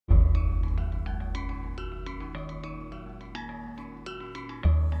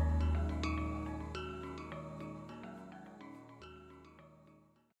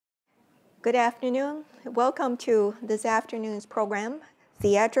Good afternoon. Welcome to this afternoon's program,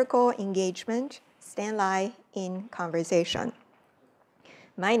 Theatrical Engagement, Stan Lai in Conversation.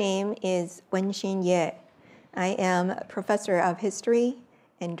 My name is Wen-hsin Yeh. I am Professor of History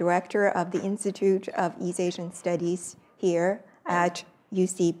and Director of the Institute of East Asian Studies here at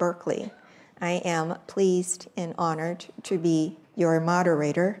UC Berkeley. I am pleased and honored to be your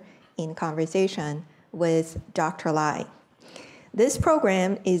moderator in conversation with Dr. Lai. This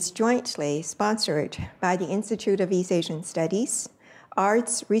program is jointly sponsored by the Institute of East Asian Studies,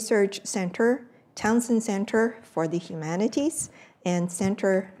 Arts Research Center, Townsend Center for the Humanities, and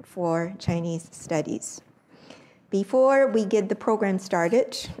Center for Chinese Studies. Before we get the program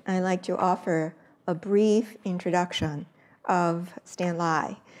started, I'd like to offer a brief introduction of Stan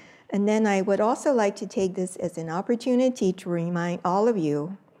Lai. And then I would also like to take this as an opportunity to remind all of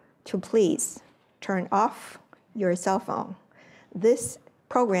you to please turn off your cell phone. This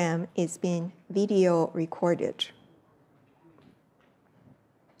program is being video recorded.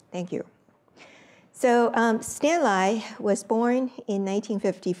 Thank you. So Stan Lai was born in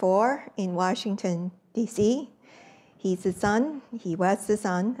 1954 in Washington, D.C. He was the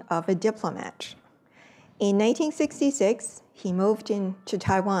son of a diplomat. In 1966, he moved into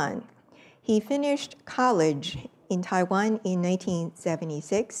Taiwan. He finished college in Taiwan in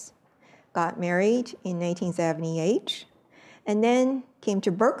 1976, got married in 1978, and then came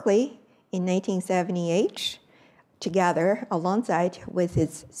to Berkeley in 1978, together alongside with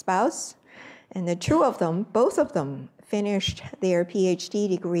his spouse. And the both of them, finished their PhD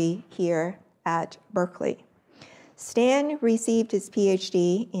degree here at Berkeley. Stan received his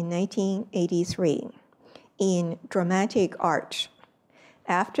PhD in 1983 in dramatic art.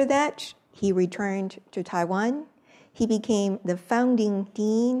 After that, he returned to Taiwan. He became the founding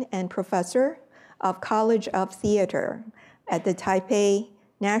dean and professor of College of Theater at the Taipei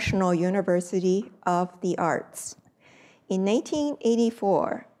National University of the Arts. In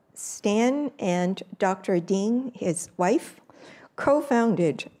 1984, Stan and Dr. Ding, his wife,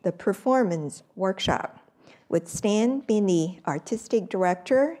 co-founded the Performance Workshop, with Stan being the artistic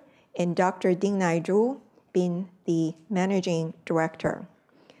director and Dr. Ding Naizhu being the managing director.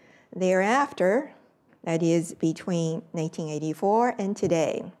 Thereafter, that is between 1984 and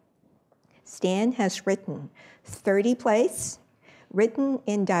today, Stan has written 30 plays, written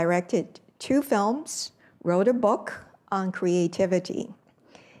and directed 2 films, wrote a book on creativity.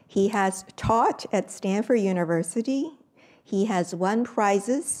 He has taught at Stanford University. He has won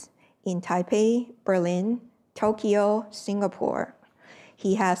prizes in Taipei, Berlin, Tokyo, Singapore.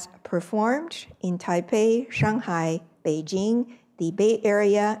 He has performed in Taipei, Shanghai, Beijing, the Bay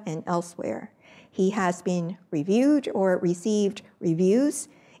Area, and elsewhere. He has been reviewed or received reviews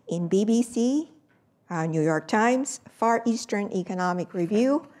in BBC, New York Times, Far Eastern Economic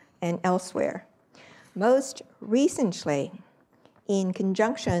Review, and elsewhere. Most recently, in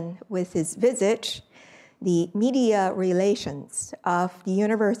conjunction with his visit, the media relations of the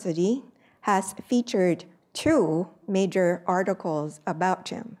university has featured 2 major articles about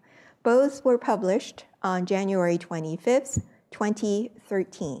him. Both were published on January 25th,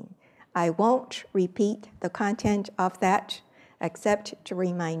 2013. I won't repeat the content of that, except to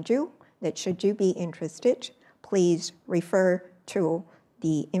remind you that should you be interested, please refer to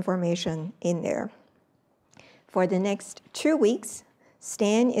the information in there. For the next 2 weeks,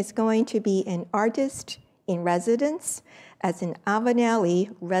 Stan is going to be an artist in residence as an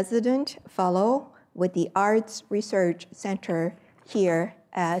Avenali resident fellow with the Arts Research Center here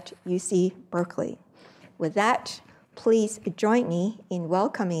at UC Berkeley. With that, please join me in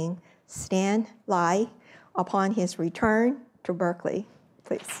welcoming Stan Lai upon his return to Berkeley,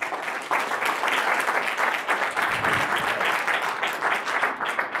 please.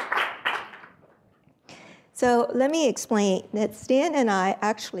 So let me explain that Stan and I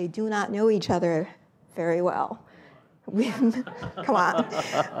actually do not know each other very well. Come on.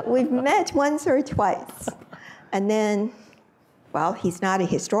 We've met once or twice. And then, well, he's not a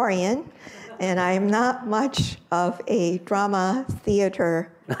historian, and I'm not much of a drama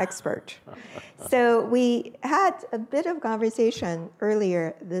theater expert. So we had a bit of conversation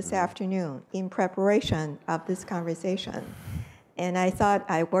earlier this afternoon in preparation of this conversation. And I thought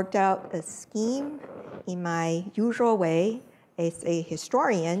I worked out a scheme in my usual way as a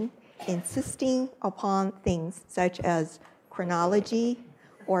historian, insisting upon things such as chronology,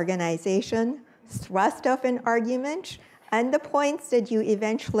 organization, thrust of an argument, and the points that you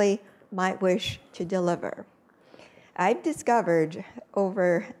eventually might wish to deliver. I've discovered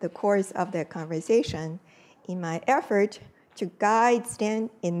over the course of the conversation, in my effort to guide Stan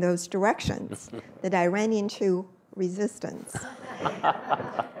in those directions, that I ran into resistance.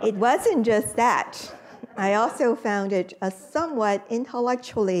 It wasn't just that. I also found it a somewhat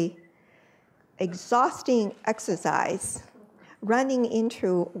intellectually exhausting exercise, running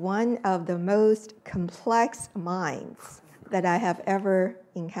into one of the most complex minds that I have ever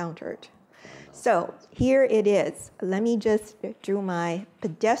encountered. So here it is. Let me just do my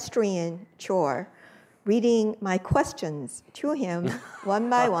pedestrian chore, reading my questions to him one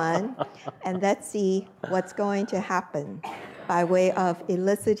by one, and let's see what's going to happen by way of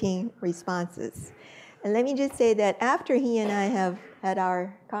eliciting responses. And let me just say that after he and I have had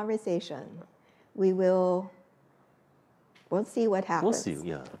our conversation, we'll see what happens. We'll see,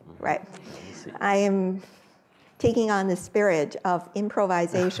 yeah. Right. We'll see. I am taking on the spirit of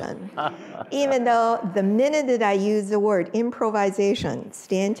improvisation. Even though the minute that I use the word improvisation,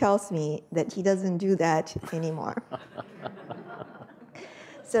 Stan tells me that he doesn't do that anymore.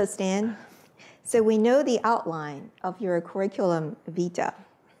 So Stan, so we know the outline of your curriculum vitae,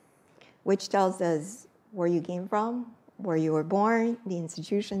 which tells us where you came from, where you were born, the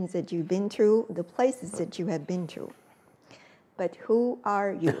institutions that you've been to, the places that you have been to. But who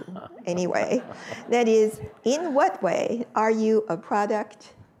are you anyway? That is, in what way are you a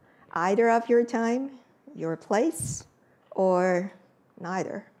product either of your time, your place, or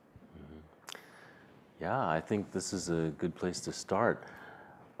neither? Yeah, I think this is a good place to start.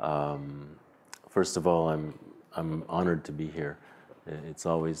 First of all, I'm honored to be here. It's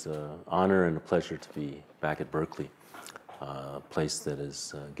always an honor and a pleasure to be back at Berkeley, a place that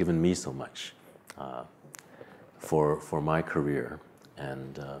has given me so much for my career.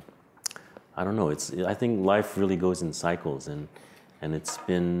 And I don't know, I think life really goes in cycles, and it's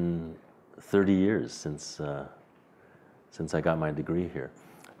been 30 years since I got my degree here.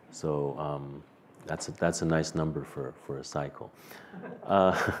 So that's a nice number for a cycle.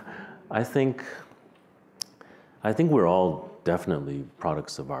 I think we're all definitely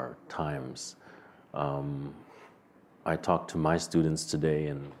products of our times. I talk to my students today,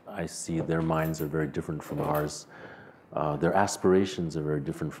 and I see their minds are very different from ours. Their aspirations are very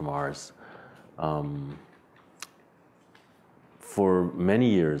different from ours. For many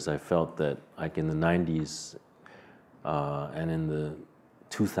years, I felt that, like in the 90s and in the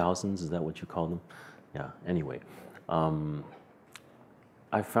 2000s, is that what you call them? Yeah, anyway.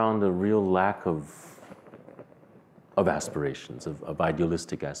 I found a real lack of aspirations, of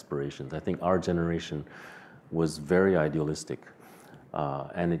idealistic aspirations. I think our generation was very idealistic,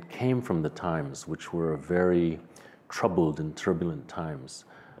 and it came from the times, which were very troubled and turbulent times.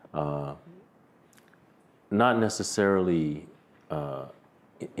 Not necessarily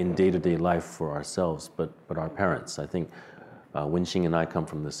in day-to-day life for ourselves, but our parents. I think Wen-hsin and I come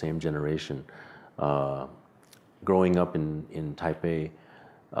from the same generation. Growing up in Taipei,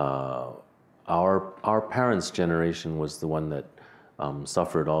 our parents' generation was the one that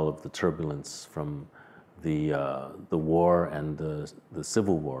suffered all of the turbulence from the war and the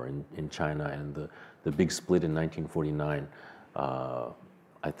civil war in China, and the big split in 1949.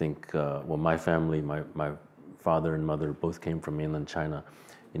 I think, well, my family, my father and mother both came from mainland China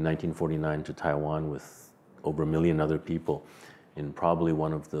in 1949 to Taiwan with over 1 million other people in probably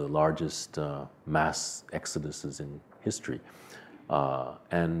one of the largest mass exoduses in history.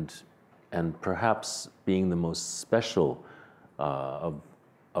 And perhaps being the most special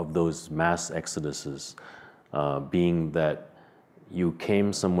of those mass exoduses, being that you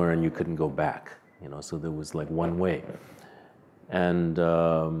came somewhere and you couldn't go back, so there was like one way. And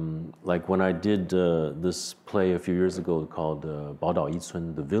like when I did this play a few years ago called Baodao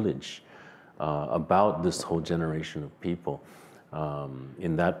Yicun, The Village, about this whole generation of people,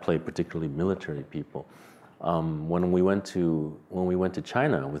 in that play particularly military people, when we went to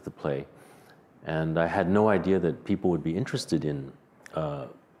China with the play, and I had no idea that people would be interested in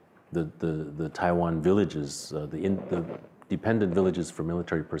the Taiwan villages, the dependent villages for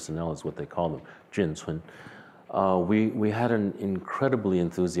military personnel is what they call them, Juncun. We had an incredibly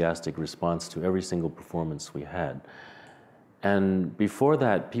enthusiastic response to every single performance we had. And before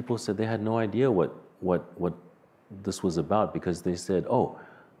that, people said they had no idea what this was about, because they said, oh,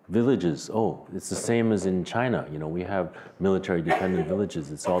 villages, oh, it's the same as in China. We have military dependent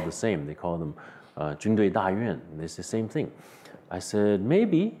villages, it's all the same. They call them 军队大院. It's the same thing. I said,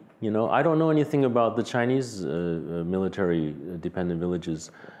 maybe, I don't know anything about the Chinese military dependent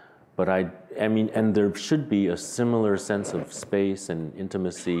villages, but I mean, and there should be a similar sense of space and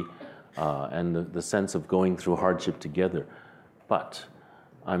intimacy and the sense of going through hardship together. But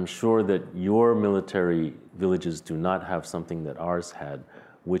I'm sure that your military villages do not have something that ours had,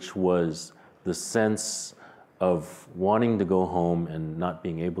 which was the sense of wanting to go home and not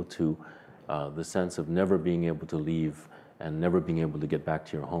being able to, the sense of never being able to leave and never being able to get back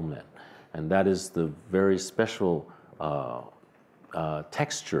to your homeland. And that is the very special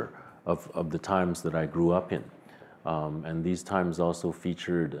texture of the times that I grew up in. And these times also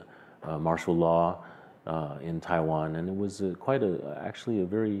featured martial law in Taiwan, and it was actually a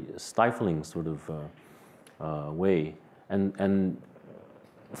very stifling sort of way. And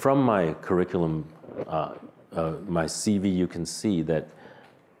from my curriculum, my CV, you can see that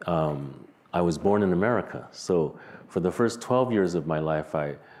I was born in America. So for the first 12 years of my life,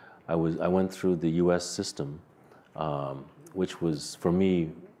 I went through the U.S. system, which was for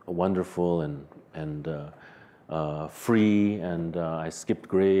me wonderful and free, and I skipped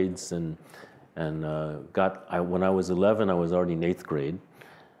grades and when I was 11, I was already in 8th grade,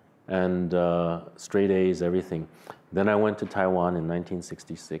 and straight A's, everything. Then I went to Taiwan in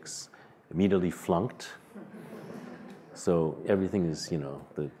 1966, immediately flunked. So everything is,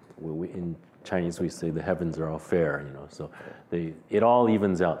 in Chinese we say the heavens are all fair, so it all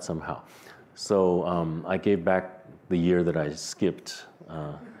evens out somehow. So I gave back the year that I skipped.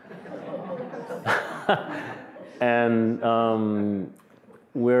 And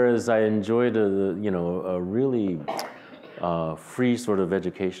whereas I enjoyed a really free sort of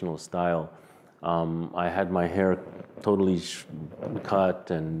educational style, I had my hair totally cut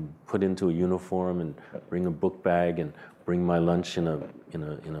and put into a uniform and bring a book bag and bring my lunch in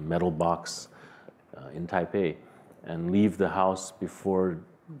a metal box in Taipei and leave the house before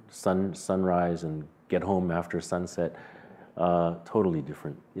sunrise and get home after sunset. Totally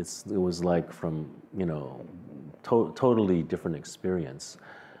different. It was like from, totally different experience.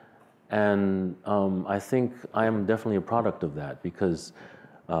 And I think I am definitely a product of that, because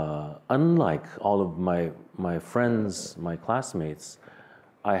unlike all of my friends, my classmates,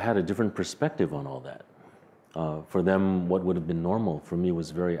 I had a different perspective on all that. For them, what would have been normal, for me,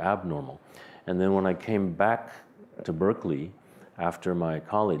 was very abnormal. And then when I came back to Berkeley after my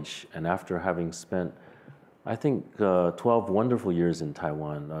college, and after having spent, I think, 12 wonderful years in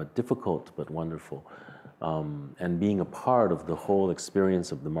Taiwan, difficult but wonderful, and being a part of the whole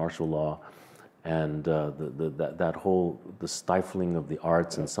experience of the martial law, and the stifling of the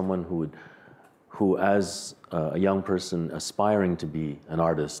arts, and someone who as a young person aspiring to be an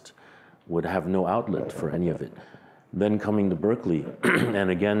artist would have no outlet for any of it. Then coming to Berkeley and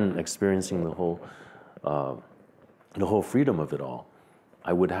again experiencing the whole freedom of it all,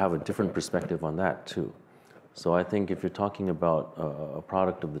 I would have a different perspective on that too. So I think if you're talking about a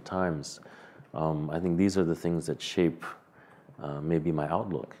product of the times, I think these are the things that shape maybe my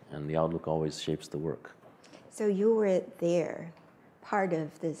outlook, and the outlook always shapes the work. So you were there, part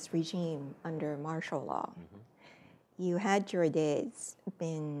of this regime under martial law. Mm-hmm. You had your days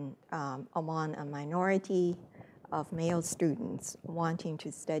been among a minority of male students wanting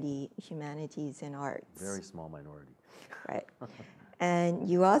to study humanities and arts. Very small minority. Right. And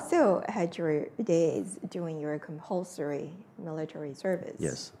you also had your days doing your compulsory military service.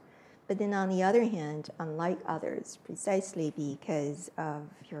 Yes. But then on the other hand, unlike others, precisely because of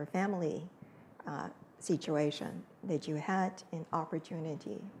your family situation, that you had an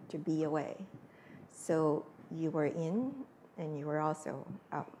opportunity to be away. So you were in and you were also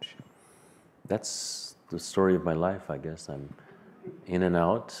out. That's the story of my life, I guess. I'm in and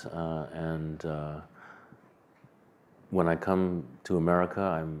out, and when I come to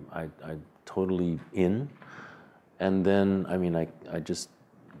America, I totally in, and then I just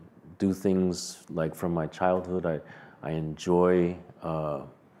do things like from my childhood. I enjoy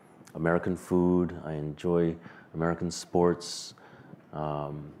American food. I enjoy American sports,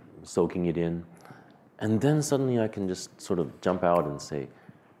 soaking it in, and then suddenly I can just sort of jump out and say,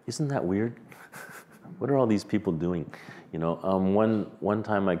 "Isn't that weird? What are all these people doing?" One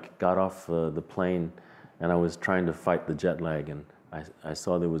time I got off the plane, and I was trying to fight the jet lag, and I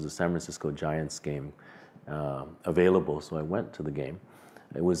saw there was a San Francisco Giants game available, so I went to the game.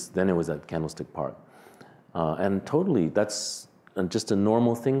 It was at Candlestick Park, and totally that's just a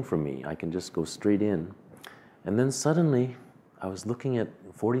normal thing for me. I can just go straight in, and then suddenly I was looking at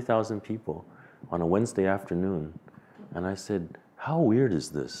 40,000 people on a Wednesday afternoon, and I said, "How weird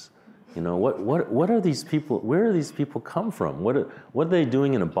is this? What are these people? Where are these people come from? What are they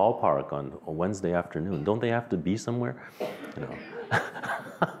doing in a ballpark on a Wednesday afternoon? Don't they have to be somewhere?"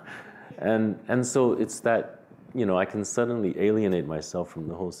 And so it's that, I can suddenly alienate myself from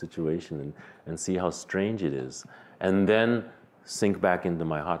the whole situation and see how strange it is, and then sink back into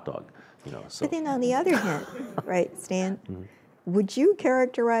my hot dog. So. But then on the other hand, right, Stan, mm-hmm. Would you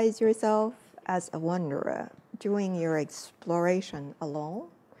characterize yourself as a wanderer doing your exploration alone?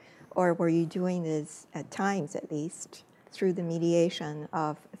 Or were you doing this, at times at least, through the mediation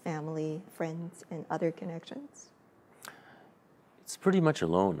of family, friends, and other connections? It's pretty much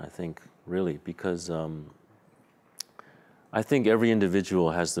alone, I think, really, because I think every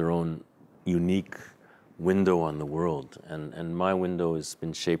individual has their own unique window on the world, and my window has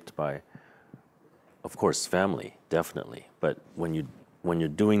been shaped by, of course, family, definitely. But when you're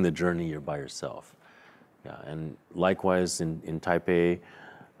doing the journey, you're by yourself. Yeah, and likewise in Taipei,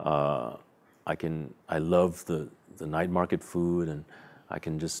 I love the night market food, and I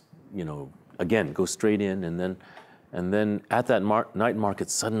can just again go straight in, and then at that night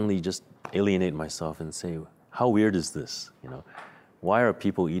market suddenly just alienate myself and say, how weird is this? Why are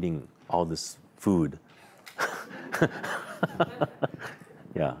people eating all this food?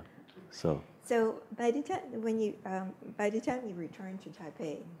 Yeah, so. So by the time you returned to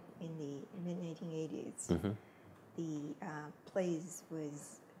Taipei in the mid-1980s, the plays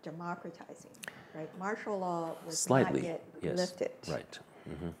was democratizing, right? Martial law was Slightly, not yet yes, lifted, right?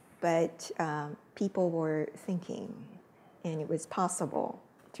 but people were thinking, and it was possible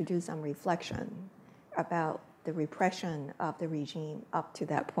to do some reflection about the repression of the regime up to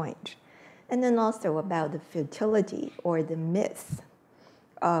that point, and then also about the futility or the myth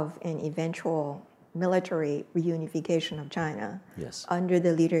of an eventual military reunification of China under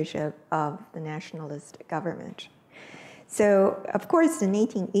the leadership of the nationalist government. So, of course, the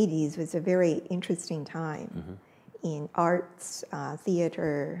 1980s was a very interesting time in arts,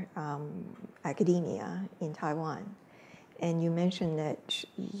 theater, academia in Taiwan. And you mentioned that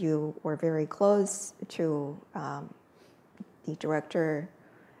you were very close to the director,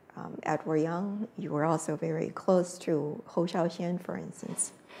 Edward Young. You were also very close to Hou Xiaoxian, for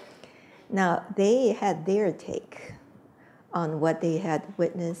instance. Now, they had their take on what they had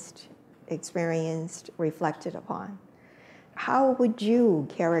witnessed, experienced, reflected upon. How would you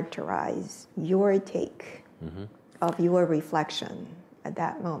characterize your take of your reflection at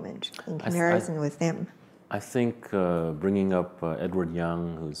that moment in comparison with them? I think bringing up Edward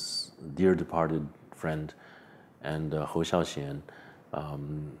Young, who's a dear departed friend, and Hou Xiaoxian,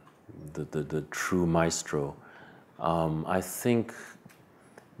 the true maestro, I think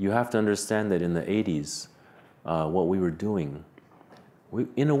you have to understand that in the 80s, what we were doing,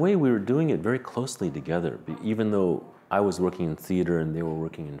 in a way we were doing it very closely together, even though I was working in theater and they were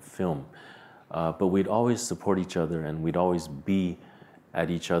working in film. But we'd always support each other, and we'd always be at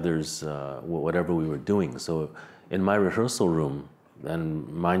each other's whatever we were doing. So in my rehearsal room, and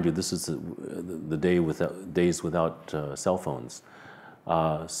mind you, this is the days without cell phones.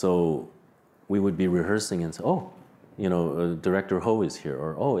 So we would be rehearsing and say, oh, Director Ho is here,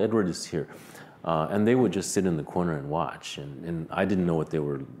 or oh, Edward is here. And they would just sit in the corner and watch. And I didn't know what they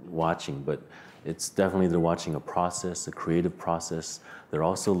were watching, but it's definitely they're watching a process, a creative process. They're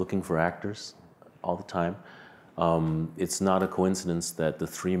also looking for actors all the time. It's not a coincidence that the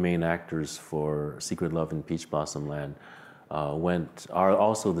three main actors for Secret Love in Peach Blossom Land are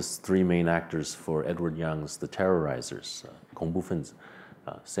also the three main actors for Edward Young's The Terrorizers, Kong Bu Fenzi,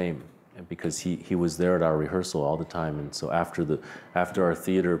 same, because he was there at our rehearsal all the time. And so after our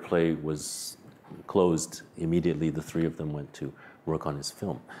theater play was closed, immediately the three of them went to work on his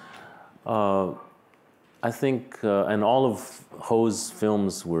film. I think, and all of Ho's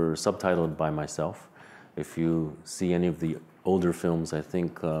films were subtitled by myself. If you see any of the older films, I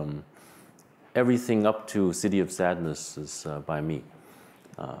think everything up to City of Sadness is by me.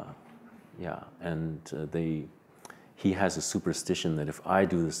 Yeah, and he has a superstition that if I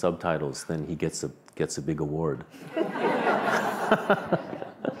do the subtitles, then he gets a big award.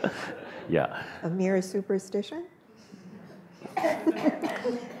 Yeah. A mere superstition?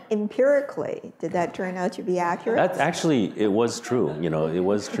 Empirically, did that turn out to be accurate? Actually, it was true. It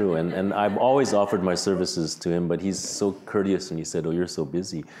was true. And I've always offered my services to him, but he's so courteous, and he said, oh, you're so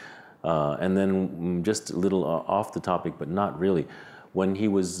busy. And then just a little off the topic, but not really. When he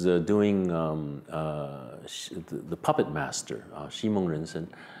was doing the Puppet Master, Ximeng Rensen,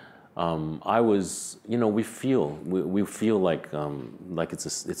 I was, we feel like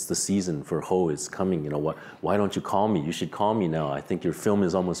it's the season for Ho is coming. Why don't you call me? You should call me now. I think your film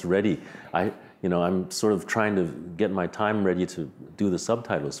is almost ready. I'm sort of trying to get my time ready to do the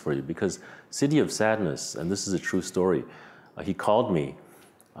subtitles for you, because City of Sadness, and this is a true story, he called me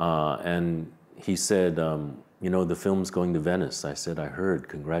and he said, the film's going to Venice. I said, I heard,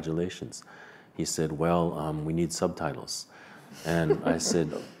 congratulations. He said, well, we need subtitles. And I said,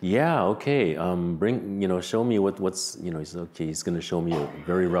 yeah, okay, show me what's, he said, okay, he's going to show me a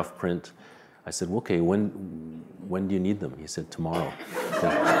very rough print. I said, okay, when do you need them? He said, tomorrow.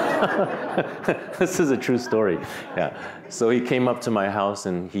 This is a true story. Yeah. So he came up to my house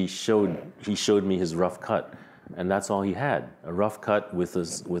and he showed me his rough cut. and that's all he had, a rough cut with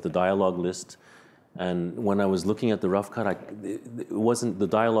a dialogue list. And when I was looking at the rough cut, the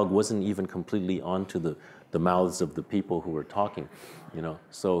dialogue wasn't even completely onto the mouths of the people who were talking, you know.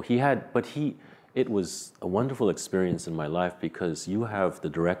 So it was a wonderful experience in my life, because you have the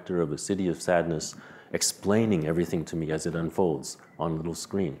director of A City of Sadness explaining everything to me as it unfolds on a little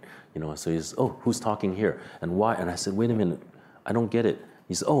screen, you know. So he's, oh, who's talking here and why? And I said, wait a minute, I don't get it.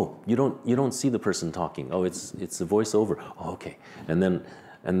 He said, oh, you don't see the person talking. Oh, it's a voiceover. Oh, okay. And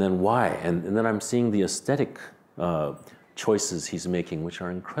then why? And then I'm seeing the aesthetic choices he's making, which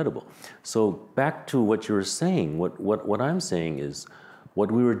are incredible. So back to what you were saying, what I'm saying is, what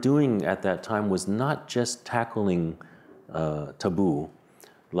we were doing at that time was not just tackling taboo,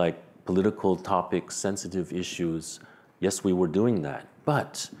 like political topics, sensitive issues. Yes, we were doing that.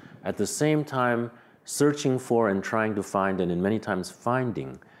 But at the same time, searching for and trying to find, and in many times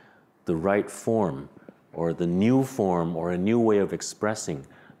finding, the right form, or the new form, or a new way of expressing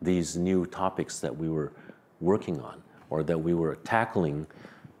these new topics that we were working on, or that we were tackling,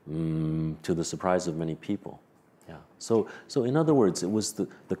 to the surprise of many people. Yeah. So in other words, it was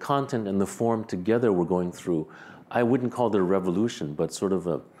the content and the form together were going through. I wouldn't call it a revolution, but sort of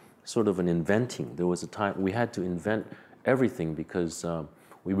an inventing. There was a time we had to invent everything, because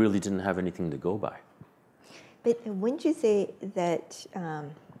we really didn't have anything to go by. But wouldn't you say that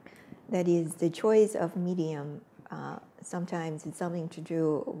that is the choice of medium? Sometimes it's something to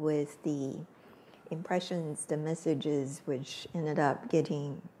do with the impressions, the messages which ended up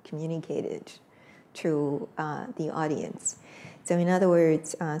getting communicated to the audience. So in other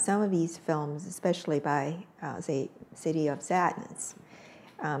words, some of these films, especially by, say, City of Sadness,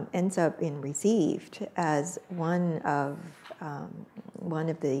 ends up being received as one of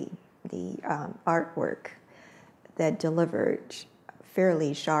the artwork that delivered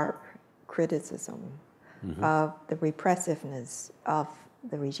fairly sharp criticism of the repressiveness of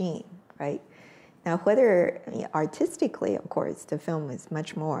the regime, right? Now, whether artistically, of course, the film is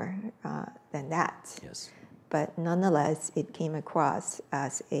much more than that. Yes. But nonetheless, it came across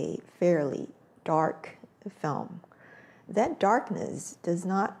as a fairly dark film. That darkness does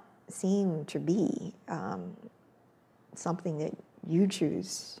not seem to be something that you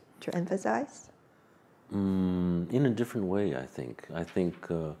choose to emphasize? In a different way, I think. I think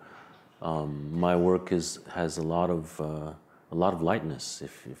my work has a lot of lightness,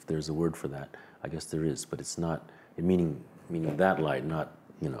 if there's a word for that. I guess there is, but it's not meaning that light, not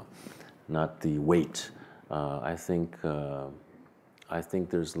the weight. I think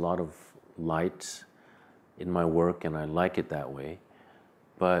there's a lot of light in my work, and I like it that way.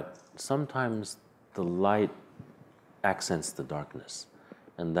 But sometimes the light accents the darkness,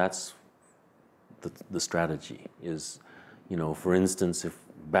 and that's the strategy. Is, for instance, if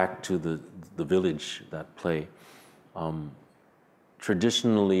back to the Village, that play,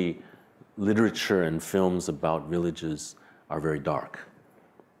 traditionally literature and films about villages are very dark.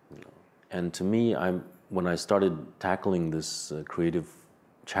 And to me, when I started tackling this creative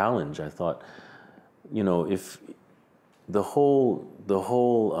challenge, I thought, if the whole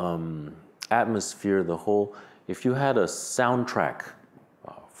atmosphere, if you had a soundtrack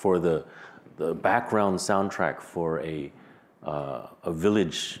for the background soundtrack for a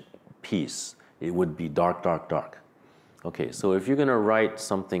village piece, it would be dark, dark, dark. Okay, so if you're going to write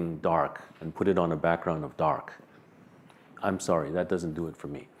something dark and put it on a background of dark, I'm sorry, that doesn't do it for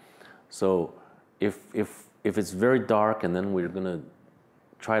me. So if it's very dark and then we're going to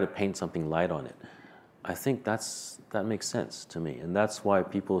try to paint something light on it, I think that makes sense to me, and that's why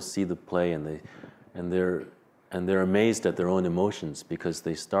people see the play and they're amazed at their own emotions, because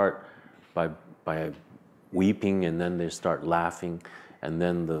they start by weeping, and then they start laughing, and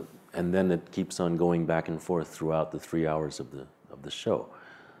then it keeps on going back and forth throughout the 3 hours of the show.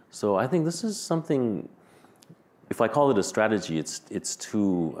 So I think this is something. If I call it a strategy, it's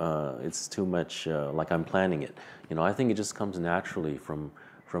too much like I'm planning it. I think it just comes naturally from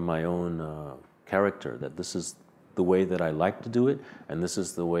my own character, that this is the way that I like to do it, and this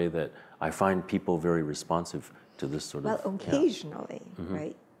is the way that I find people very responsive to this sort of. Well, occasionally,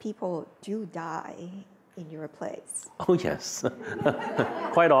 right? People do die in your plays. Oh yes,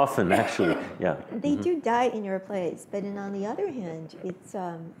 quite often actually. Yeah. They do die in your plays, but on the other hand, it's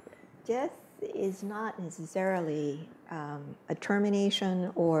death is not necessarily a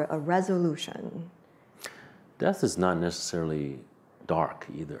termination or a resolution. Death is not necessarily dark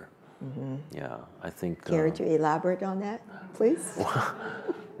either. Yeah, I think. Care to elaborate on that, please?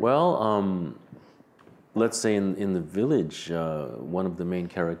 Well, let's say in the Village, one of the main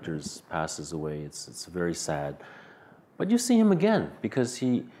characters passes away. It's very sad, but you see him again, because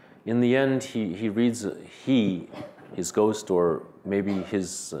in the end, he reads, his ghost, or maybe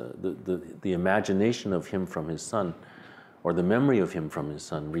his, the imagination of him from his son, or the memory of him from his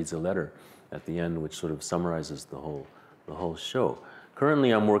son, reads a letter at the end, which sort of summarizes the whole show.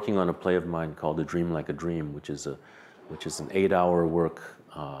 Currently, I'm working on a play of mine called A Dream Like a Dream, which is an 8-hour work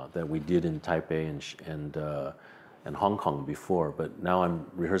that we did in Taipei and Hong Kong before, but now I'm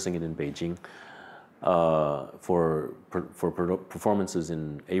rehearsing it in Beijing for performances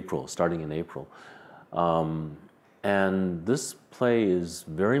in April, starting in April. And this play is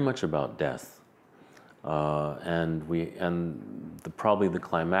very much about death. Probably the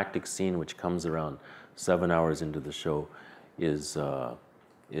climactic scene, which comes around 7 hours into the show, is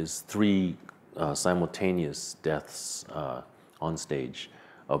 3 simultaneous deaths on stage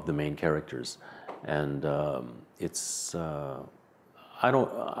of the main characters, and it's I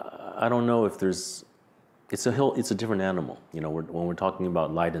don't know if there's it's a different animal. You know, when we're talking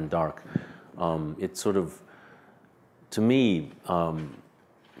about light and dark, it's sort of, to me,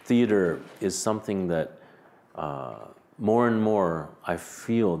 theater is something that more and more I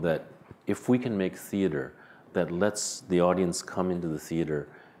feel that if we can make theater that lets the audience come into the theater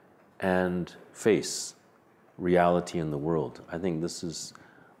and face reality in the world, I think this is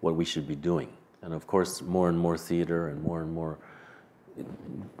what we should be doing. And of course, more and more theater and more it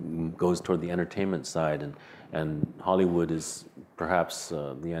goes toward the entertainment side, and Hollywood is perhaps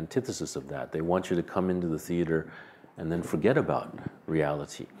the antithesis of that. They want you to come into the theater and then forget about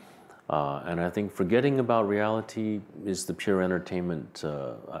reality. And I think forgetting about reality is the pure entertainment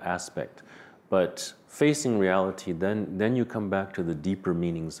aspect. But facing reality, then you come back to the deeper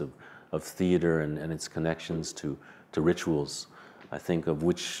meanings of theater and its connections to rituals, I think, of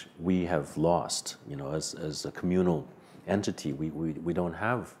which we have lost. You know, as a communal entity, we don't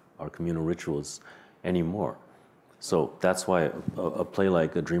have our communal rituals anymore. So that's why a play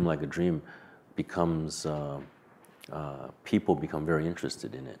like A Dream Like a Dream becomes, people become very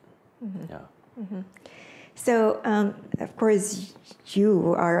interested in it. Mm-hmm. Yeah. Mm-hmm. So, of course,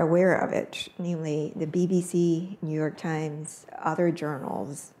 you are aware of it, namely the BBC, New York Times, other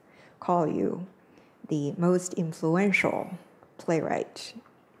journals call you the most influential playwright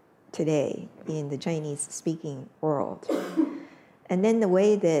today in the Chinese-speaking world. And then the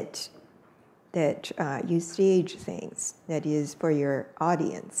way that you stage things, that is for your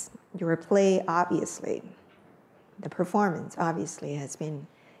audience, your play, obviously, the performance obviously has been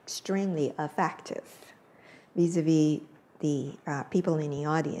extremely effective vis-a-vis the people in the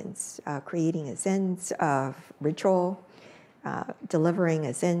audience, creating a sense of ritual, delivering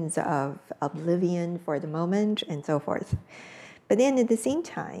a sense of oblivion for the moment, and so forth. But then at the same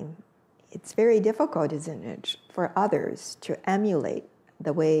time, it's very difficult, isn't it, for others to emulate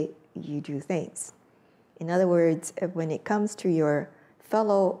the way you do things. In other words, when it comes to your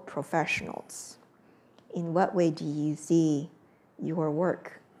fellow professionals, in what way do you see your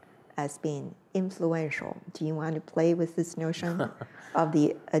work as being influential? Do you want to play with this notion of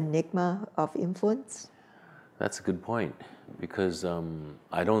the enigma of influence? That's a good point, because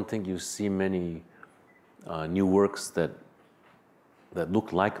I don't think you see many new works that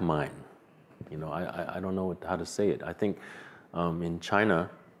look like mine. You know, I don't know how to say it. I think in China,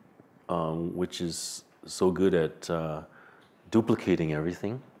 which is so good at duplicating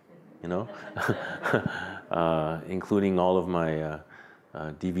everything, you know, including all of my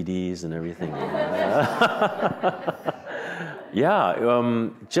DVDs and everything. Yeah,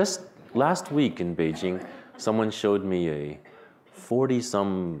 just last week in Beijing, someone showed me a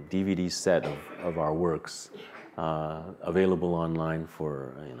 40-some DVD set of our works, available online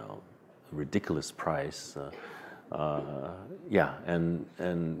for, you know, a ridiculous price. Yeah, and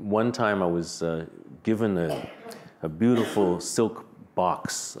one time I was given a beautiful silk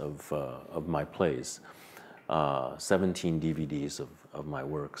box of my plays, 17 DVDs of my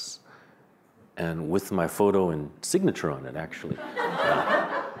works, and with my photo and signature on it, actually.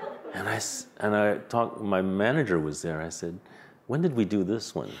 And I talked. My manager was there. I said, "When did we do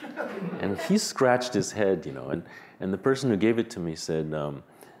this one?" And he scratched his head, you know. And the person who gave it to me said,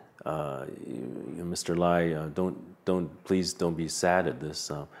 "Mr. Lai, please don't be sad at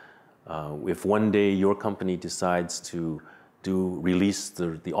this. If one day your company decides to release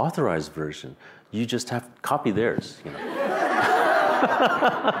the authorized version, you just have to copy theirs, you know."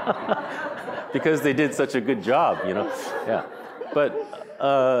 Because they did such a good job, you know. Yeah, but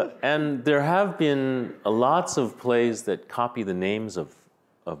and there have been lots of plays that copy the names of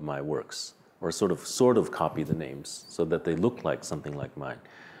my works, or sort of copy the names so that they look like something like mine.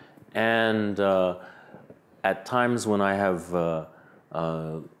 And at times when I have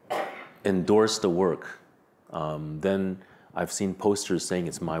endorsed a work, then I've seen posters saying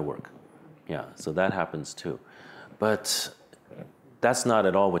it's my work. Yeah, so that happens too. But that's not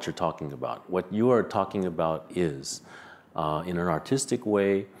at all what you're talking about. What you are talking about is, in an artistic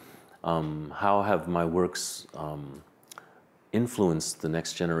way, how have my works influenced the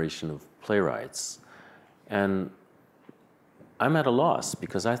next generation of playwrights? And I'm at a loss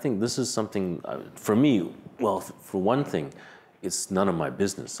because I think this is something, for me, well, for one thing, it's none of my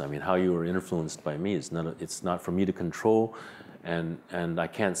business. I mean, how you are influenced by me is it's not for me to control, and I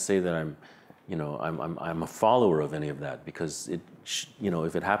can't say that I'm a follower of any of that because if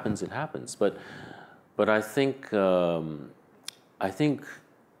it happens, it happens. But I think the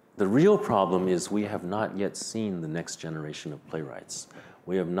real problem is we have not yet seen the next generation of playwrights.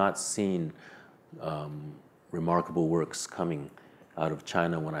 We have not seen remarkable works coming out of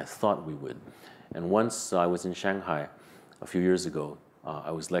China when I thought we would. And once I was in Shanghai a few years ago,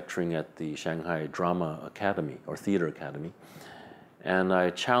 I was lecturing at the Shanghai Drama Academy, or Theater Academy, and I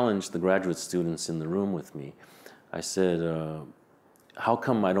challenged the graduate students in the room with me. I said, how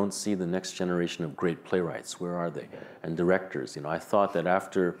come I don't see the next generation of great playwrights? Where are they? And directors. I thought that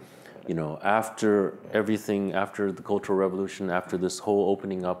after everything, after the Cultural Revolution, after this whole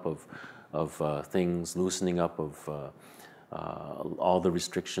opening up of things, loosening up of all the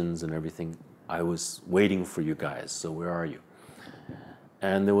restrictions and everything, I was waiting for you guys. So where are you?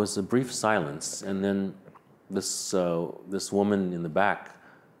 And there was a brief silence, and then this woman in the back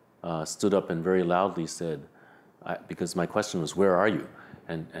stood up and very loudly said, because my question was, where are you?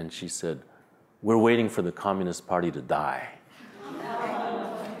 And she said, we're waiting for the Communist Party to die.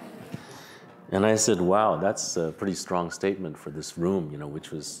 And I said, wow, that's a pretty strong statement for this room,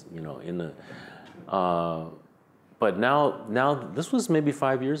 which was, in the... but now, this was maybe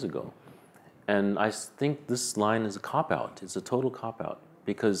 5 years ago. And I think this line is a cop-out. It's a total cop-out.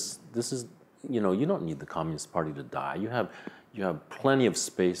 Because this is, you don't need the Communist Party to die. You have plenty of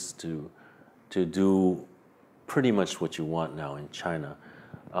space to do pretty much what you want now in China.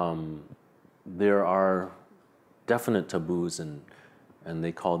 There are definite taboos, and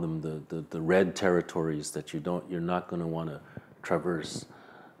they call them the red territories that you're not going to want to traverse.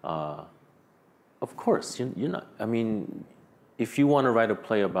 Of course, you're not. I mean, if you want to write a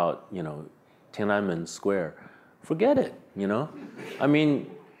play about Tiananmen Square, forget it. I mean,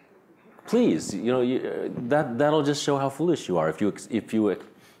 please, that'll just show how foolish you are. If you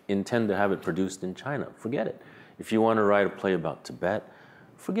intend to have it produced in China, forget it. If you want to write a play about Tibet,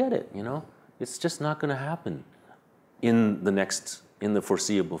 forget it. It's just not going to happen in the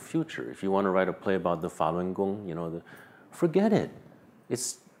foreseeable future. If you want to write a play about the Falun Gong, forget it.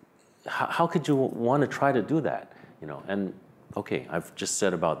 How could you want to try to do that? And okay, I've just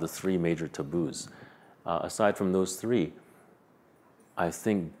said about the three major taboos. Aside from those three, I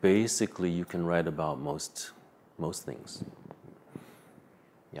think basically you can write about most things.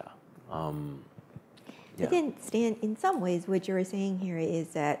 Yeah. But then, Stan, in some ways, what you were saying here is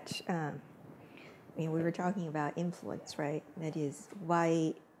that, we were talking about influence, right? That is,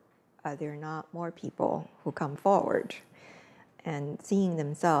 why are there not more people who come forward and seeing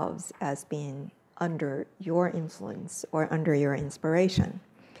themselves as being under your influence or under your inspiration?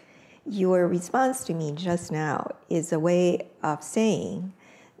 Your response to me just now is a way of saying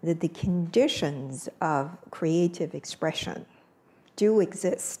that the conditions of creative expression do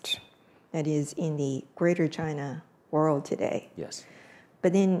exist, that is, in the Greater China world today. Yes.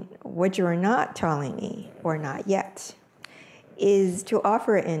 But then what you're not telling me, or not yet, is to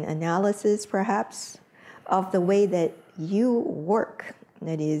offer an analysis, perhaps, of the way that you work.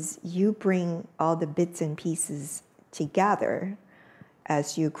 That is, you bring all the bits and pieces together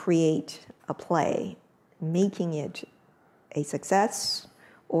as you create a play, making it a success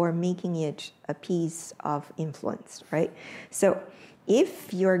or making it a piece of influence, right? So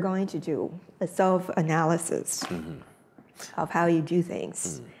if you're going to do a self-analysis of how you do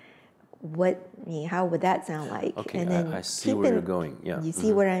things, how would that sound like? Okay, and then I see where you're going. Yeah. You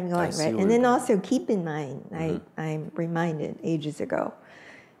see where I'm going, right? And then also keep in mind, I'm reminded ages ago,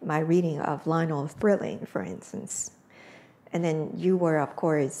 my reading of Lionel Thrilling, for instance. And then you were, of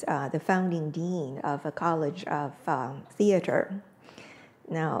course, the founding dean of a college of theater.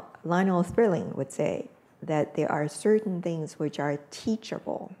 Now, Lionel Thrilling would say that there are certain things which are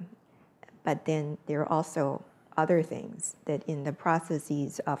teachable, but then there are also other things that in the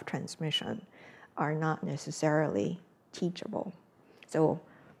processes of transmission are not necessarily teachable. So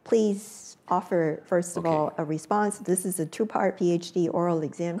please offer, first of all, a response. This is a two-part PhD oral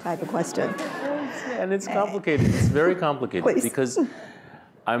exam type of question. And it's complicated. It's very complicated. Please. Because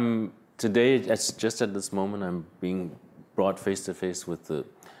today, just at this moment, I'm being brought face to face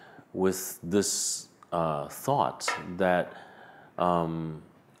with this thought that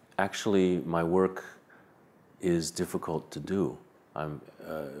actually my work is difficult to do. I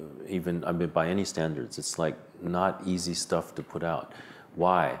mean, by any standards, it's like not easy stuff to put out.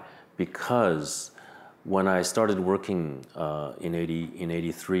 Why? Because when I started working in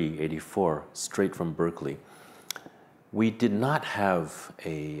 83, 84, straight from Berkeley, we did not have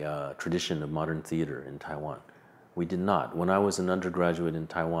a tradition of modern theater in Taiwan. We did not. When I was an undergraduate in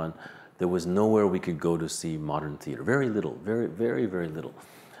Taiwan, there was nowhere we could go to see modern theater. Very little, very, very, very little.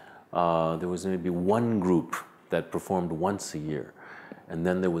 There was maybe one group that performed once a year. And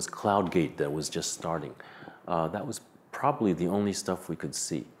then there was Cloudgate that was just starting. That was probably the only stuff we could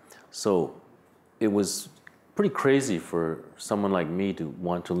see. So it was pretty crazy for someone like me to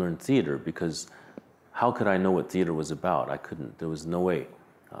want to learn theater, because how could I know what theater was about? I couldn't. There was no way.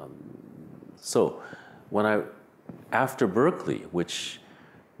 So when after Berkeley, which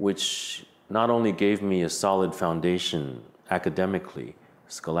not only gave me a solid foundation academically,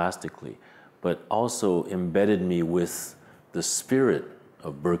 scholastically, but also embedded me with the spirit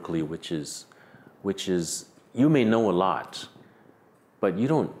of Berkeley, which is you may know a lot, but you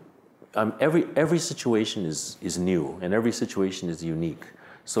don't. Every situation is new, and every situation is unique.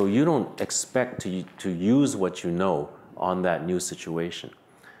 So you don't expect to use what you know on that new situation.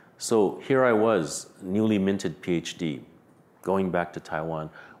 So here I was, newly minted PhD, going back to Taiwan,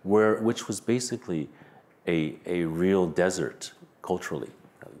 which was basically a real desert culturally.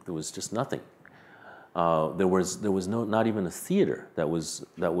 There was just nothing. There was not even a theater that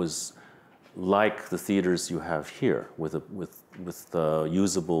was like the theaters you have here, with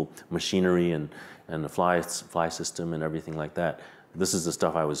usable machinery and a fly system and everything like that. This is the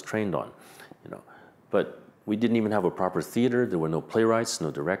stuff I was trained on, you know. But we didn't even have a proper theater. There were no playwrights,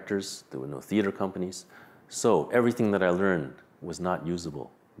 no directors. There were no theater companies. So everything that I learned was not usable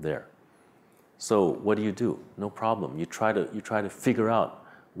there. So what do? No problem. You try to figure out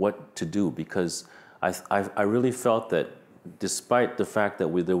what to do, because I really felt that despite the fact that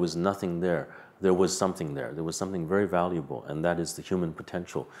there was nothing there, there was something there. There was something very valuable, and that is the human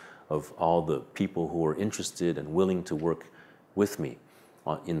potential of all the people who were interested and willing to work with me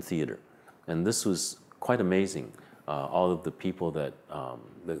in theater. And this was quite amazing, all of the people that,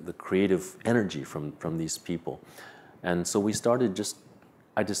 the creative energy from these people. And so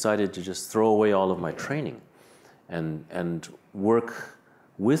I decided to just throw away all of my training and work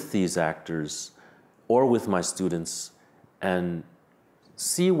with these actors or with my students and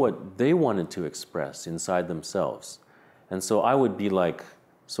see what they wanted to express inside themselves. And so I would be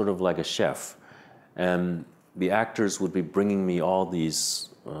sort of like a chef, and the actors would be bringing me all these,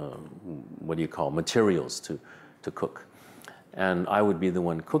 materials to cook. And I would be the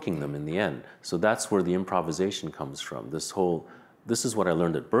one cooking them in the end. So that's where the improvisation comes from. This is what I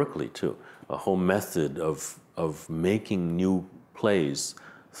learned at Berkeley too, a whole method of making new plays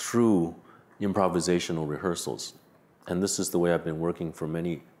through improvisational rehearsals. And this is the way I've been working for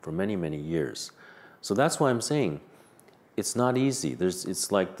many, many years. So that's why I'm saying it's not easy.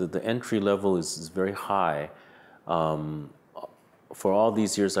 It's like the entry level is very high. For all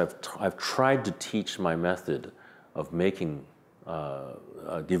these years, I've tried to teach my method of making,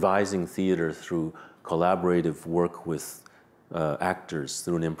 devising theater through collaborative work with actors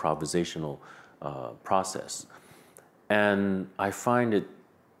through an improvisational process. And I've found it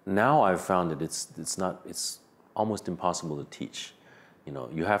it's almost impossible to teach. You know,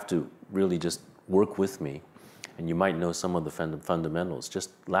 you have to really just work with me, and you might know some of the fundamentals. Just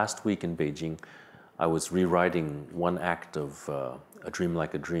last week in Beijing, I was rewriting one act of A Dream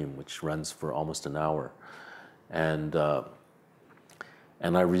Like a Dream, which runs for almost an hour. And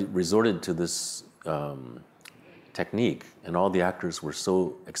I resorted to this technique, and all the actors were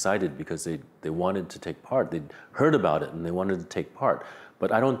so excited because they wanted to take part. They'd heard about it and they wanted to take part.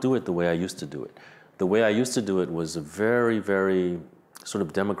 But I don't do it the way I used to do it. The way I used to do it was a very, very sort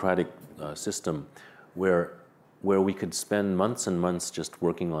of democratic system where we could spend months and months just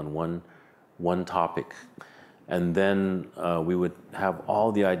working on one topic. And then we would have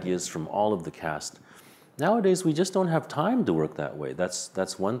all the ideas from all of the cast. Nowadays, we just don't have time to work that way.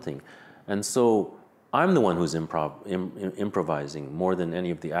 That's one thing. And so I'm the one who's improvising more than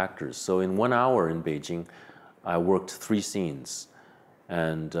any of the actors. So in 1 hour in Beijing, I worked 3 scenes.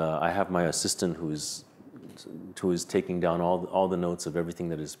 And I have my assistant who is taking down all the notes of everything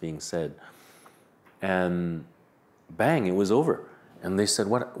that is being said. And bang, it was over. And they said,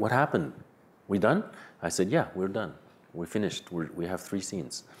 what happened? We done? I said, yeah, we're done. We're finished. We have 3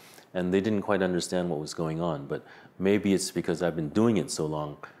 scenes. And they didn't quite understand what was going on, but maybe it's because I've been doing it so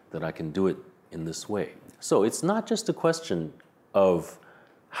long that I can do it in this way. So it's not just a question of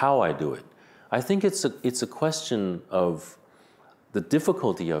how I do it. I think it's a question of the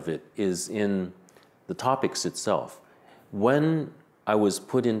difficulty of it is in the topics itself. When I was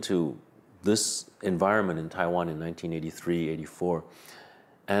put into this environment in Taiwan in 1983, 84,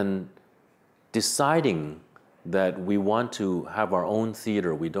 and deciding that we want to have our own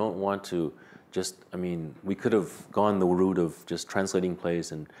theater, we don't want to just, I mean, we could have gone the route of just translating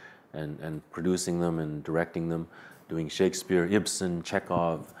plays and producing them and directing them, doing Shakespeare, Ibsen,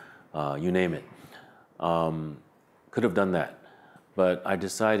 Chekhov, you name it. Could have done that. But I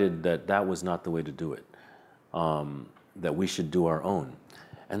decided that that was not the way to do it, that we should do our own.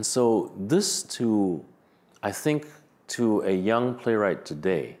 And so this I think to a young playwright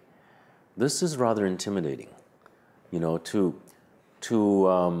today, this is rather intimidating, you know, to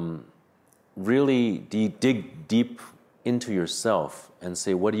really dig deep into yourself and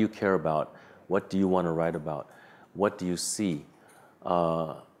say, what do you care about? What do you want to write about? What do you see?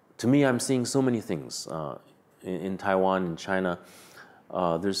 To me, I'm seeing so many things in Taiwan, in China.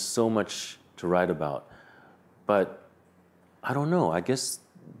 There's so much to write about. But I don't know, I guess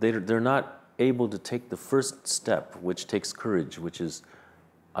they're not able to take the first step, which takes courage, which is,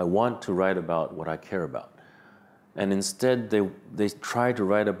 I want to write about what I care about. And instead, they try to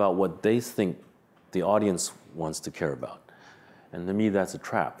write about what they think the audience wants to care about. And to me, that's a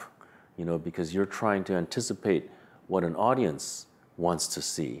trap, you know, because you're trying to anticipate what an audience wants to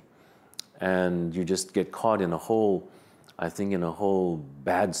see. And you just get caught in a whole, I think, in a whole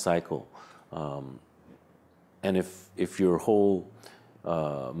bad cycle. And if your whole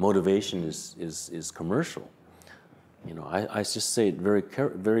motivation is commercial, you know, I just say it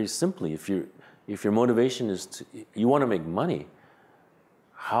very simply. If your motivation is you want to make money,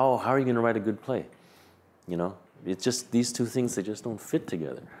 how are you going to write a good play? You know, it's just these two things, they just don't fit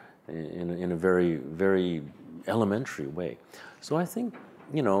together in a very, very elementary way. So I think,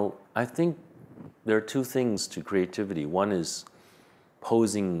 you know, I think there are two things to creativity. One is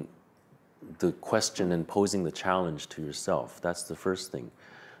posing the question and posing the challenge to yourself. That's the first thing.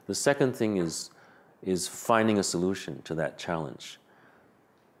 The second thing is finding a solution to that challenge.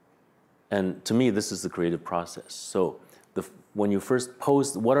 And to me, this is the creative process. So when you first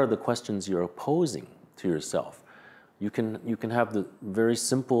pose, what are the questions you're posing to yourself? You can have the very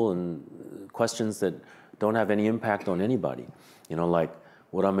simple and questions that don't have any impact on anybody. You know, like,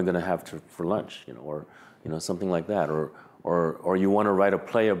 what am I going to have for lunch? You know, or you know, something like that. Or you want to write a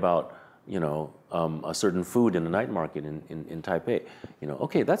play about, you know, a certain food in the night market in Taipei. You know,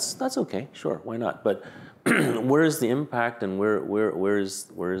 okay, that's okay, sure, why not? But where is the impact, and where is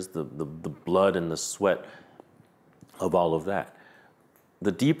the blood and the sweat of all of that?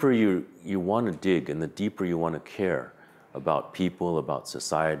 The deeper you want to dig, and the deeper you want to care about people, about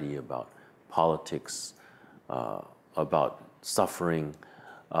society, about politics, about suffering,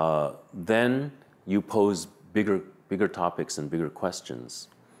 then you pose bigger topics and bigger questions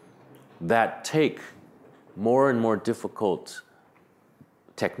that take more and more difficult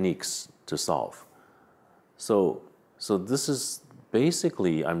techniques to solve. So this is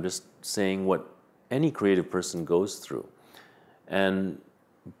basically, I'm just saying what any creative person goes through. And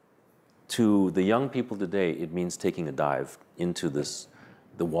to the young people today, it means taking a dive into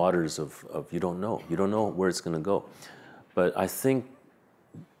the waters of you don't know where it's going to go. But I think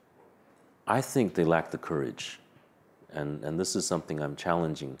they lack the courage. And this is something I'm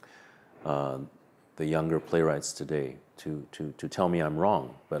challenging the younger playwrights today to tell me I'm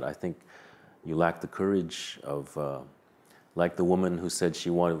wrong. But I think you lack the courage of, like the woman who said she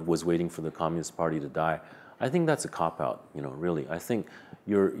was waiting for the Communist Party to die. I think that's a cop-out, you know, really. I think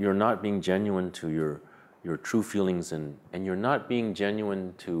you're not being genuine to your true feelings, and you're not being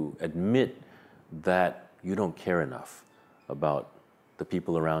genuine to admit that you don't care enough about the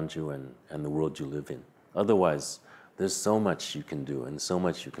people around you and the world you live in. Otherwise, there's so much you can do and so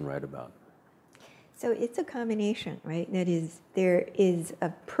much you can write about. So it's a combination, right? That is, there is a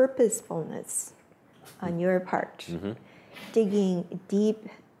purposefulness on your part, digging deep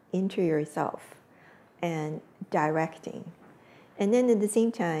into yourself and directing. And then at the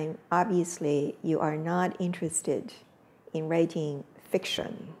same time, obviously, you are not interested in writing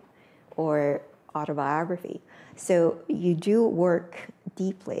fiction or autobiography. So you do work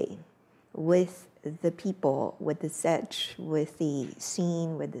deeply with the people, with the set, with the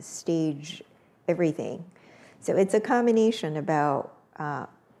scene, with the stage, everything. So it's a combination about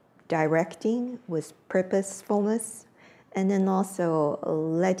directing with purposefulness, and then also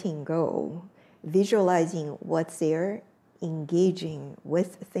letting go, visualizing what's there, engaging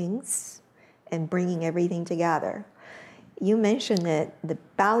with things, and bringing everything together. You mentioned that the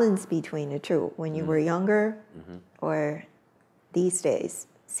balance between the two when you were younger or these days.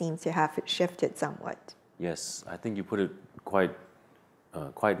 seems to have shifted somewhat. Yes, I think you put it quite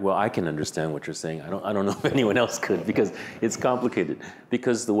well. I can understand what you're saying. I don't know if anyone else could, because it's complicated.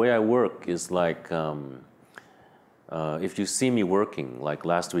 Because the way I work is like, if you see me working, like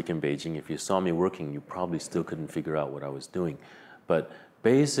last week in Beijing, if you saw me working, you probably still couldn't figure out what I was doing. But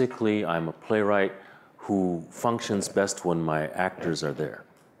basically, I'm a playwright who functions best when my actors are there.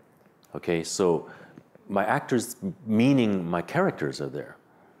 Okay, so my actors, meaning my characters, are there.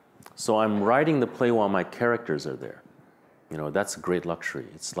 So I'm writing the play while my characters are there. You know, that's a great luxury.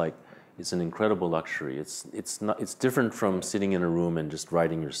 It's like, it's an incredible luxury. It's different from sitting in a room and just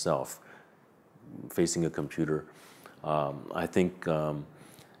writing yourself, facing a computer. I think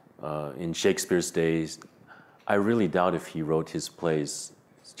in Shakespeare's days, I really doubt if he wrote his plays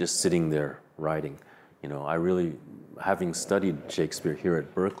just sitting there writing. You know, I really, having studied Shakespeare here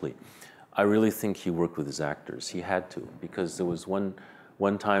at Berkeley, I really think he worked with his actors. He had to, because there was one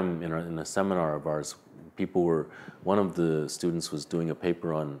time in a seminar of ours, one of the students was doing a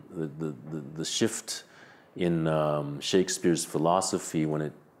paper on the shift in Shakespeare's philosophy when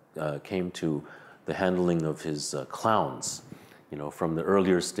it came to the handling of his clowns. You know, from the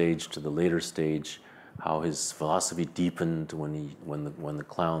earlier stage to the later stage, how his philosophy deepened when the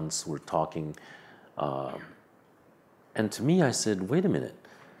clowns were talking. And to me, I said, wait a minute,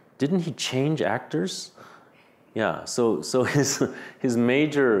 didn't he change actors? Yeah, so his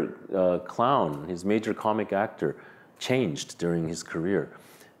major clown, his major comic actor, changed during his career,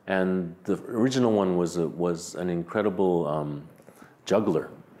 and the original one was an incredible juggler,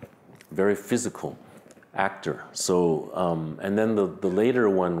 very physical actor. So and then the later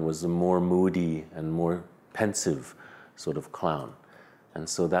one was a more moody and more pensive sort of clown, and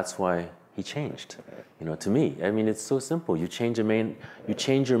so that's why he changed. You know, to me, I mean, it's so simple. You change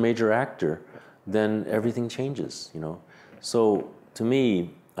your major actor, then everything changes, you know. So to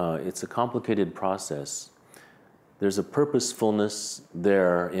me, it's a complicated process. There's a purposefulness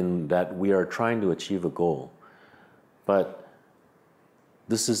there in that we are trying to achieve a goal. But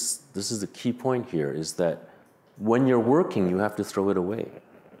this is the key point here, is that when you're working, you have to throw it away.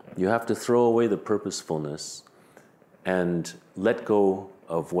 You have to throw away the purposefulness and let go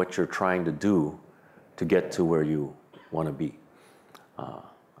of what you're trying to do to get to where you want to be.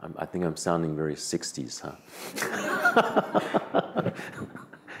 I think I'm sounding very 60s, huh?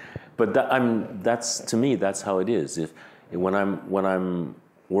 But that's to me, that's how it is. When I'm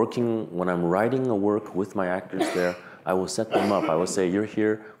working, when I'm writing a work with my actors there, I will set them up. I will say, you're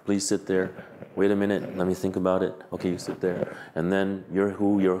here, please sit there. Wait a minute, let me think about it. Okay, you sit there. And then you're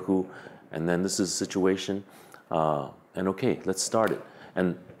who, and then this is a situation. And okay, let's start it.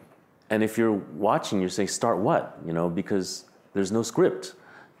 And if you're watching, you're saying, start what? You know, because there's no script.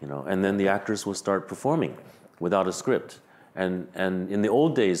 You know, and then the actors will start performing without a script. And in the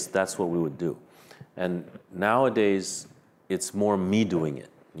old days, that's what we would do. And nowadays, it's more me doing it.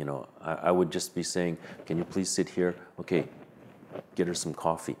 You know, I would just be saying, can you please sit here? Okay, get her some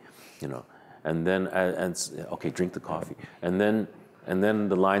coffee, you know. And then, okay, drink the coffee. And then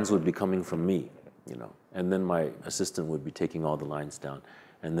the lines would be coming from me, you know. And then my assistant would be taking all the lines down.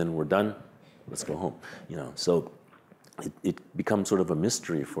 And then we're done, let's go home, you know. So it becomes sort of a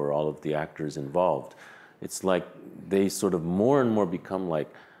mystery for all of the actors involved. It's like they sort of more and more become like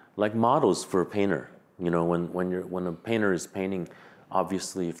models for a painter. You know, when a painter is painting,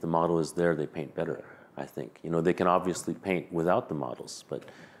 obviously if the model is there, they paint better, I think. You know, they can obviously paint without the models, but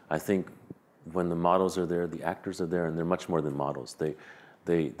I think when the models are there, the actors are there, and they're much more than models. They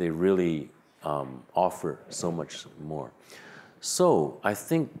really offer so much more. So I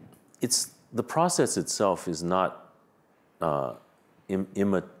think the process itself is not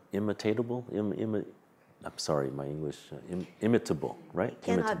imitatable. I'm sorry, my English, imitable, right?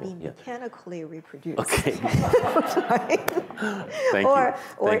 Cannot imitable, be mechanically reproduced. Okay. Thank or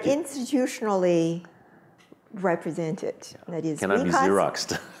you. institutionally represented. That is, cannot be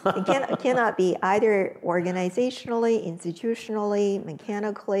Xeroxed. It cannot be either organizationally, institutionally,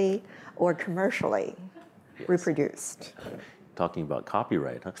 mechanically, or commercially reproduced. Talking about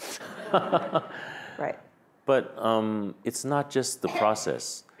copyright, huh? Right. But it's not just the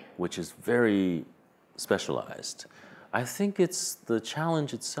process, which is very specialized. I think it's the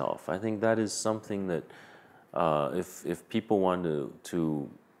challenge itself. I think that is something that if people want to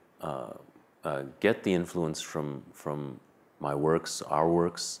get the influence from my works, our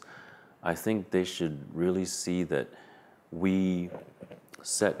works, I think they should really see that we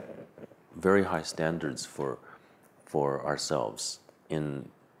set very high standards for ourselves,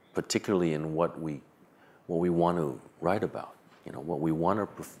 particularly in what we want to write about, you know, what we want to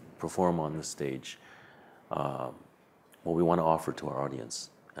perform on the stage, what we want to offer to our audience.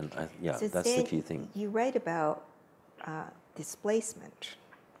 And yeah, So that's the key thing. You write about displacement,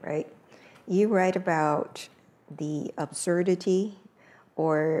 right? You write about the absurdity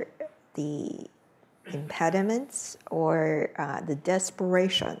or the impediments or the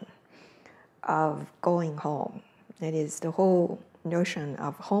desperation of going home. It is the whole notion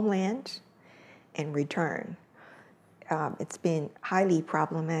of homeland and return. It's been highly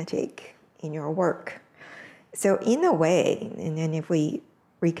problematic in your work. So in a way, and then if we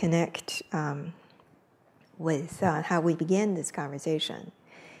reconnect with how we began this conversation,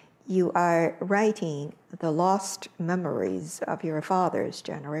 you are writing the lost memories of your father's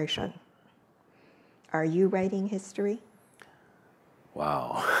generation. Are you writing history?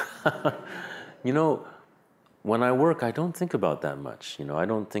 Wow. You know, when I work, I don't think about that much. You know, I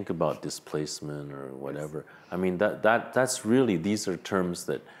don't think about displacement or whatever. I mean, that's really, these are terms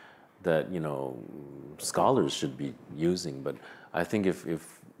that you know, scholars should be using. But I think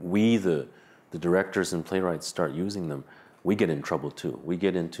if we, the directors and playwrights, start using them, we get in trouble too.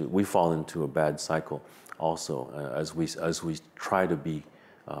 We fall into a bad cycle also as we try to be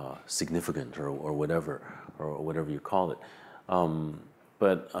significant or whatever you call it.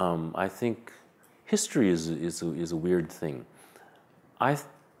 But I think history is a weird thing. I've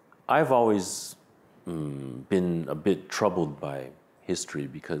always been a bit troubled by history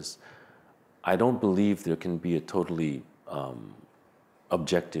because I don't believe there can be a totally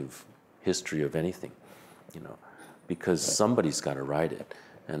objective history of anything, you know, because somebody's got to write it,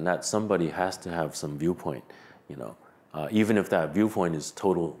 and that somebody has to have some viewpoint, you know, even if that viewpoint is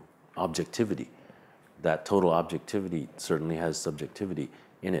total objectivity. That total objectivity certainly has subjectivity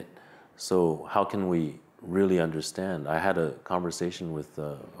in it. So how can we really understand? I had a conversation with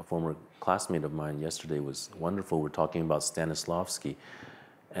a former classmate of mine yesterday. It was wonderful. We're talking about Stanislavski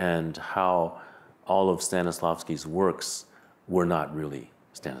and how all of Stanislavski's works were not really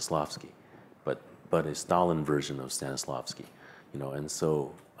Stanislavski, but a Stalin version of Stanislavski, you know. And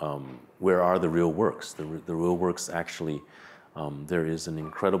so where are the real works? The real works actually, there is an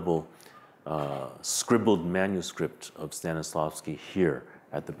incredible scribbled manuscript of Stanislavski here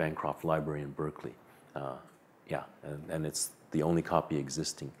at the Bancroft Library in Berkeley. Yeah, and it's the only copy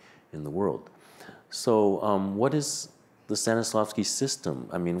existing in the world. So what is the Stanislavski system?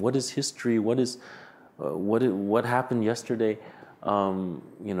 I mean, what is history? What happened yesterday? You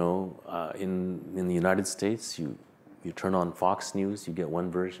know, in the United States, you turn on Fox News, you get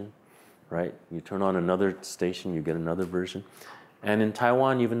one version, right? You turn on another station, you get another version. And in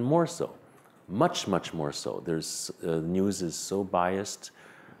Taiwan, even more so. Much, much more so. There's news is so biased.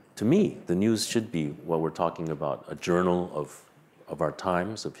 To me, the news should be what we're talking about, a journal of our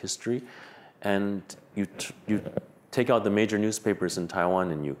times, of history. And you take out the major newspapers in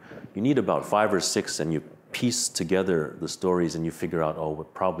Taiwan, and you need about 5 or 6, and you piece together the stories, and you figure out, oh,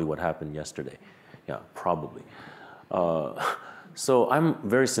 probably what happened yesterday. Yeah, probably. So I'm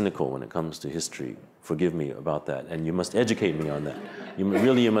very cynical when it comes to history. Forgive me about that, and you must educate me on that.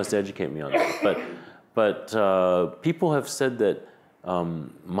 You must educate me on that. But people have said that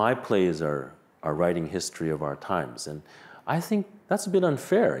my plays are writing history of our times, and I think that's a bit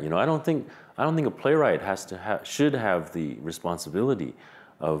unfair. You know, I don't think a playwright should have the responsibility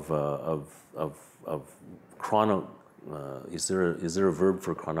of chrono. Is there a verb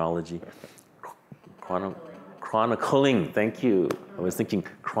for chronology? Chronicling, thank you. I was thinking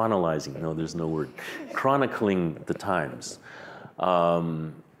chronalizing. No, there's no word. Chronicling the times.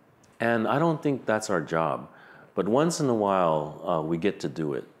 And I don't think that's our job. But once in a while, we get to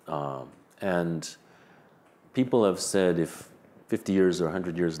do it. And people have said if 50 years or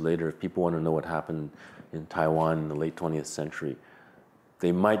 100 years later, if people want to know what happened in Taiwan in the late 20th century,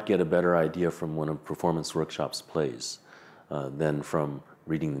 they might get a better idea from one of Performance Workshop's plays than from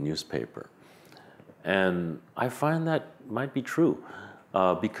reading the newspaper. And I find that might be true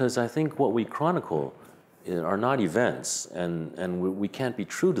because I think what we chronicle are not events, and we can't be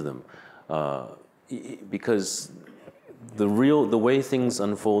true to them because the way things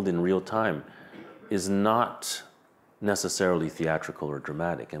unfold in real time is not necessarily theatrical or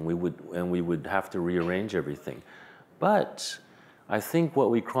dramatic, and we would have to rearrange everything. But I think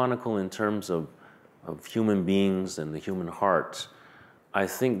what we chronicle in terms of human beings and the human heart, I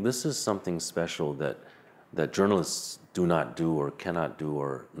think this is something special that journalists do not do or cannot do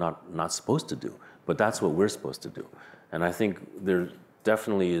or not supposed to do. But that's what we're supposed to do. And I think there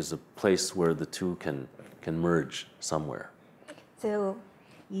definitely is a place where the two can merge somewhere. So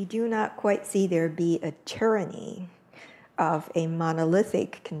you do not quite see there be a tyranny of a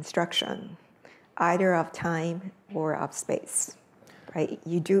monolithic construction, either of time or of space, right?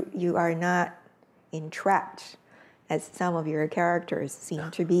 You are not entrapped as some of your characters seem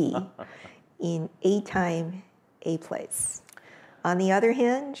to be, in a time, a place. On the other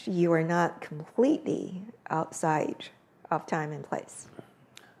hand, you are not completely outside of time and place.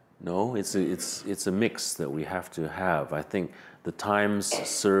 No, it's a mix that we have to have. I think the times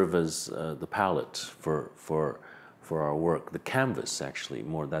serve as the palette for our work. The canvas, actually,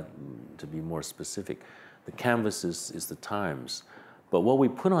 to be more specific. The canvas is the times. But what we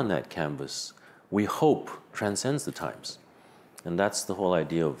put on that canvas, we hope transcends the times. And that's the whole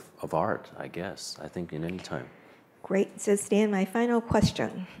idea of art, I guess, I think, in any time. Great. So Stan, my final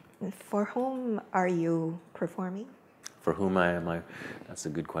question. For whom are you performing? For whom am I? That's a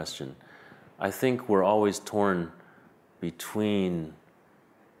good question. I think we're always torn between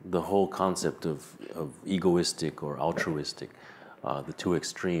the whole concept of egoistic or altruistic, the two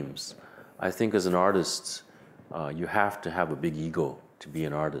extremes. I think as an artist, you have to have a big ego to be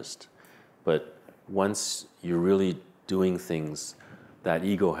an artist. But once you're really doing things, that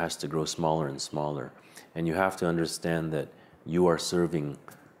ego has to grow smaller and smaller. And you have to understand that you are serving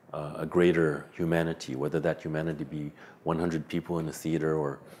a greater humanity, whether that humanity be 100 people in a theater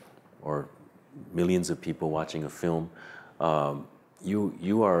or millions of people watching a film.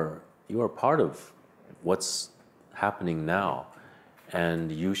 You are part of what's happening now,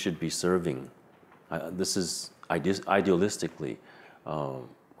 and you should be serving. This is idealistically,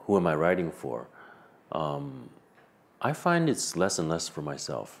 who am I writing for? I find it's less and less for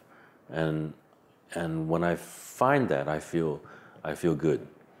myself, and when I find that, I feel good.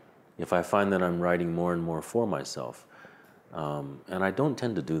 If I find that I'm writing more and more for myself, and I don't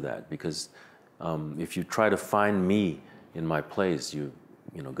tend to do that, because if you try to find me in my place, you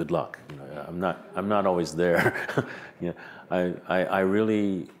know, good luck. You know, I'm not always there. You know, I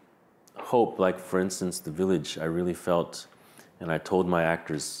really hope, like for instance, The Village. I really felt, and I told my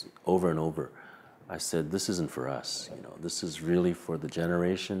actors over and over, I said, this isn't for us. You know, this is really for the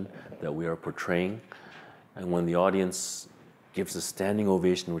generation that we are portraying. And when the audience gives a standing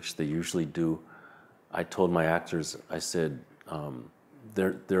ovation, which they usually do, I told my actors, I said,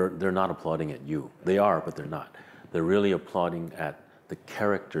 they're not applauding at you. They are, but they're not. They're really applauding at the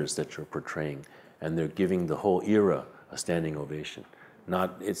characters that you're portraying, and they're giving the whole era a standing ovation.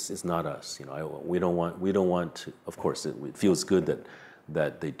 It's not us. You know, we don't want to. Of course, it feels good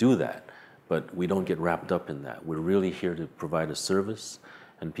that they do that, but we don't get wrapped up in that. We're really here to provide a service,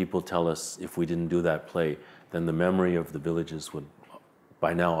 and people tell us if we didn't do that play, then the memory of the villages would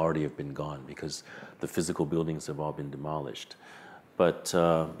by now already have been gone, because the physical buildings have all been demolished. But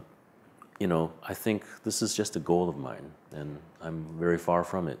you know, I think this is just a goal of mine, and I'm very far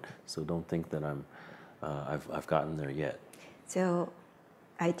from it. So don't think that I've gotten there yet. So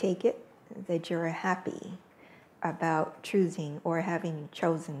I take it that you're happy about choosing or having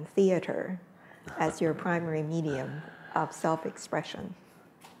chosen theater as your primary medium of self-expression.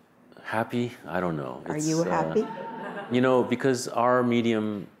 Happy? I don't know. Are you happy? You know, because our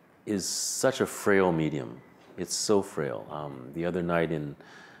medium is such a frail medium. It's so frail. The other night in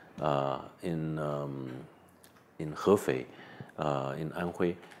Hefei, in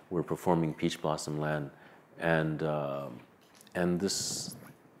Anhui, we're performing Peach Blossom Land, and this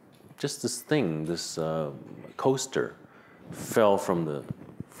coaster fell from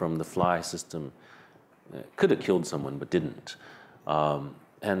the fly system. It could have killed someone, but didn't.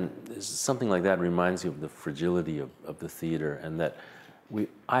 And something like that reminds you of the fragility of the theater, and that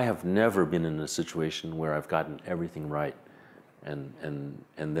I have never been in a situation where I've gotten everything right and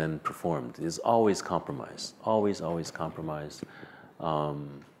then performed. There's always compromise, always compromise.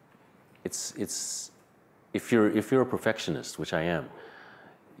 It's if you're a perfectionist, which I am,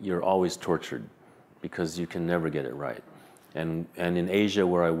 you're always tortured because you can never get it right. And in Asia,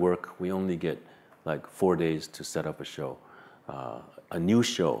 where I work, we only get like 4 days to set up a show. A new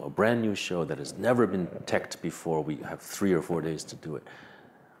show, a brand new show that has never been teched before, we have 3 or 4 days to do it.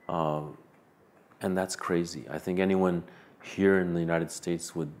 And that's crazy. I think anyone here in the United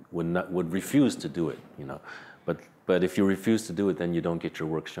States would refuse to do it, you know. But if you refuse to do it, then you don't get your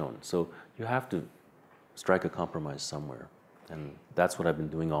work shown. So you have to strike a compromise somewhere. And that's what I've been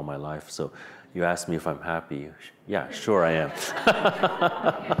doing all my life. So you asked me if I'm happy. Yeah, sure I am.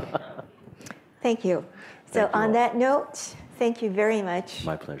 Thank you. So on that note, thank you very much.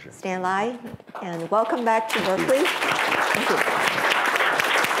 My pleasure. Stan Lai, and welcome back to Berkeley. Thank you.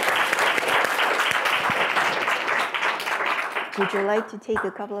 Would you like to take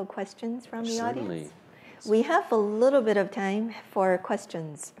a couple of questions from the Certainly. audience? We have a little bit of time for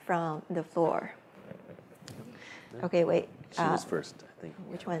questions from the floor. Okay, wait. She was first, I think.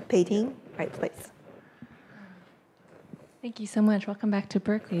 Which one? Pei-Ting? Right, please. Thank you so much. Welcome back to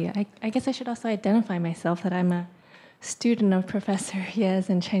Berkeley. I guess I should also identify myself that I'm a student of Professor Ye's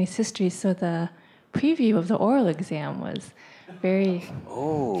in Chinese history, so the preview of the oral exam was very,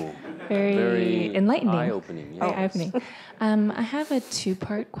 very enlightening, eye-opening. Very eye-opening. I have a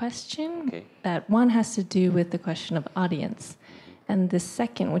two-part question. Okay. That one has to do with the question of audience, and the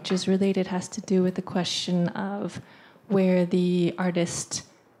second, which is related, has to do with the question of where the artist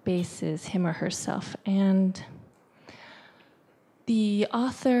bases him or herself. And the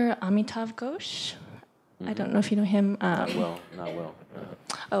author Amitav Ghosh, I don't know if you know him. Not well.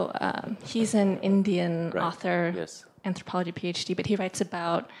 He's an Indian author, yes. Anthropology PhD, but he writes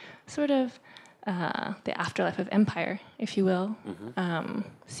about sort of the afterlife of empire, if you will.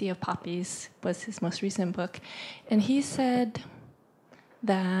 Sea of Poppies was his most recent book. And he said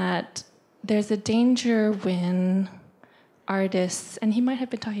that there's a danger when artists, and he might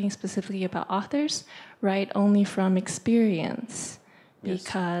have been talking specifically about authors, write only from experience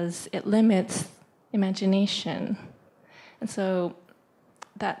because it limits imagination. And so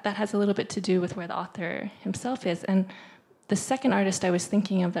that has a little bit to do with where the author himself is. And the second artist I was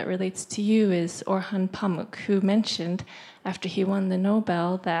thinking of that relates to you is Orhan Pamuk, who mentioned after he won the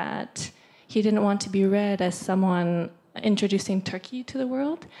Nobel that he didn't want to be read as someone introducing Turkey to the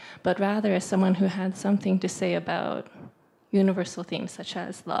world, but rather as someone who had something to say about universal themes such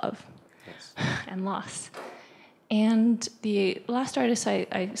as love and loss. And the last artist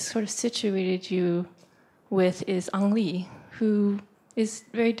I sort of situated you with is Ang Lee, who is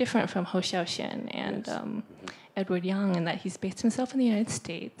very different from Ho Xiaoxian and Edward Yang in that he's based himself in the United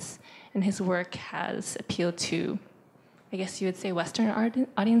States, and his work has appealed to, I guess you would say, Western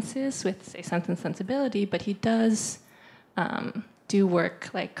audiences with, say, Sense and Sensibility, but he does do work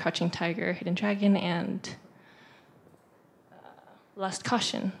like Crouching Tiger, Hidden Dragon, and Lost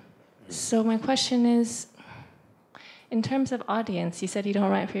Caution. So my question is, in terms of audience, you said you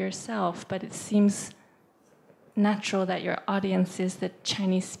don't write for yourself, but it seems natural that your audience is the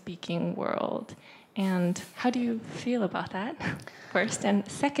Chinese-speaking world. And how do you feel about that, first? And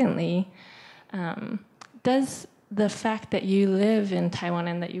secondly, does the fact that you live in Taiwan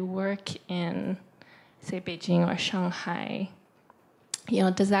and that you work in, say, Beijing or Shanghai,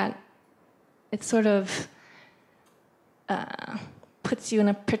 does that, it sort of puts you in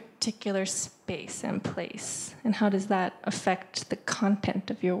a particular space and place? And how does that affect the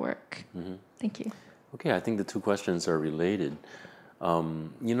content of your work? Thank you. Okay, I think the two questions are related.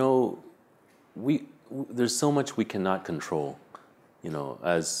 There's so much we cannot control,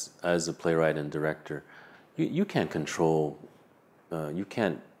 as a playwright and director. You can't control, you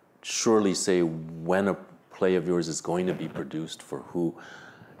can't surely say when a play of yours is going to be produced for who.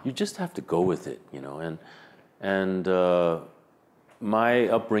 You just have to go with it, and my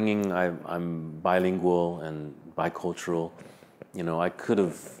upbringing, I'm bilingual and bicultural.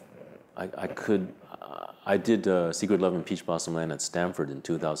 I did Secret Love in Peach Blossom Land at Stanford in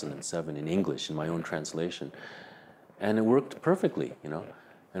 2007 in English, in my own translation. And it worked perfectly,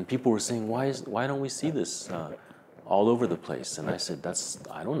 And people were saying, why don't we see this all over the place? And I said,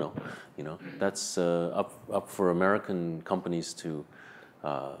 I don't know, That's up for American companies to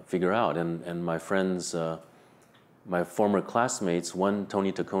figure out. And my friends, my former classmates, one,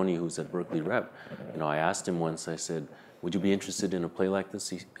 Tony Tacconi, who's at Berkeley Rep, I asked him once, I said, would you be interested in a play like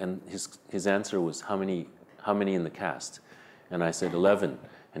this? And his answer was, how many in the cast? And I said, 11.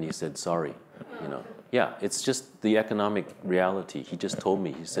 And he said, sorry, Yeah, it's just the economic reality. He just told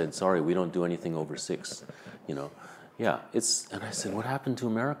me, he said, sorry, we don't do anything over 6, Yeah, and I said, what happened to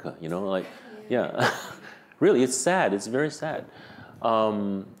America? Really, it's sad. It's very sad.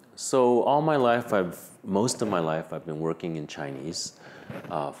 So most of my life, I've been working in Chinese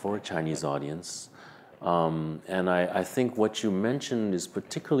for a Chinese audience. And I think what you mentioned is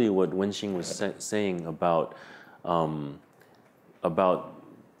particularly what Wen-hsin was saying about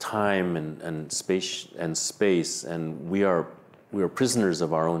time and space, and we are prisoners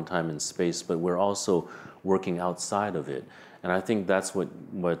of our own time and space, but we're also working outside of it. And I think that's what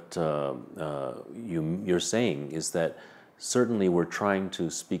you're saying, is that certainly we're trying to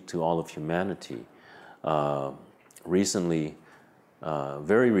speak to all of humanity. Very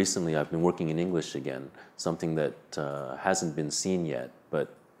recently, I've been working in English again, something that hasn't been seen yet,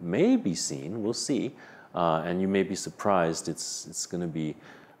 but may be seen. We'll see, and you may be surprised. It's going to be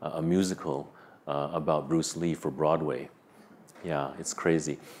a musical about Bruce Lee for Broadway. Yeah, it's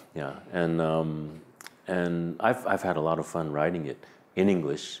crazy. Yeah, and I've had a lot of fun writing it in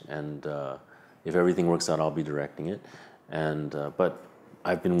English, and if everything works out, I'll be directing it. And but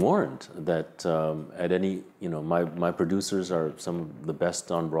I've been warned that at any, my producers are some of the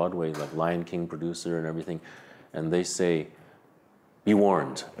best on Broadway, like Lion King producer and everything, and they say, be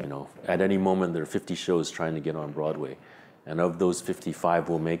warned, you know, at any moment there are 50 shows trying to get on Broadway. And of those 55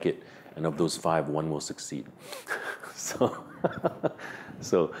 will make it, and of those 5, 1 will succeed. So,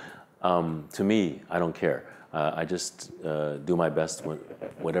 to me, I don't care. I just do my best when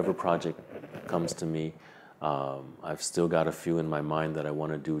whatever project comes to me. I've still got a few in my mind that I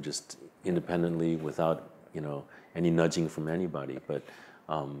want to do just independently without, you know, any nudging from anybody. But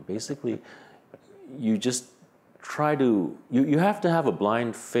basically, you just try to, you have to have a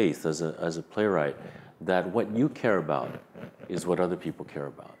blind faith as a playwright that what you care about is what other people care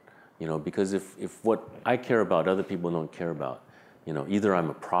about. You know, because if what I care about other people don't care about, you know, either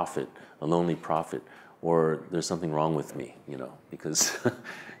I'm a prophet, a lonely prophet, or there's something wrong with me, you know, because,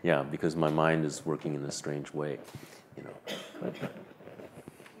 yeah, because my mind is working in a strange way, you know. But,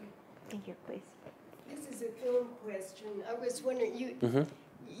 Thank you, please. This is a film question. I was wondering,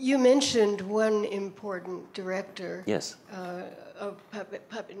 you mentioned one important director, yes. of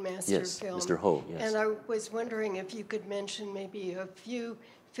Puppet Master Yes, film. Mr. Ho, yes. And I was wondering if you could mention maybe a few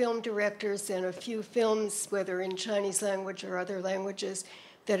film directors and a few films, whether in Chinese language or other languages,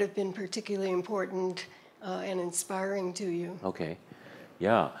 that have been particularly important and inspiring to you. Okay,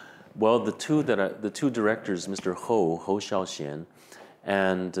 yeah. Well, the two directors, Mr. Ho Xiaoxian,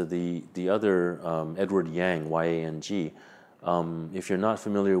 and the other Edward Yang, Y-A-N-G. If you're not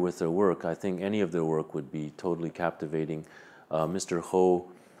familiar with their work, I think any of their work would be totally captivating. Mr.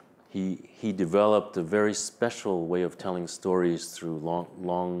 Ho, he developed a very special way of telling stories through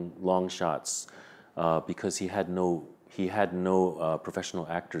long shots because he had no professional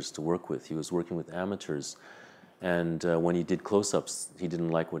actors to work with. He was working with amateurs, and when he did close-ups, he didn't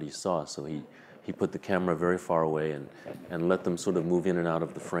like what he saw, so he put the camera very far away and let them sort of move in and out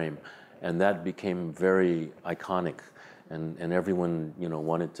of the frame, and that became very iconic. And everyone, you know,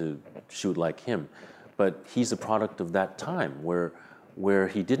 wanted to shoot like him. But he's a product of that time where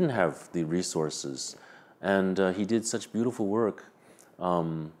he didn't have the resources. And he did such beautiful work.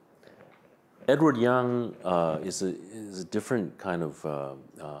 Edward Yang is a different kind of,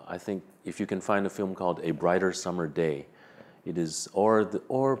 I think, if you can find a film called A Brighter Summer Day, it is,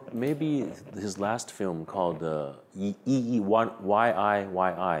 or maybe his last film called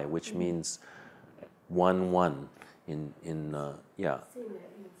Y-I, which means 1-1. Yeah,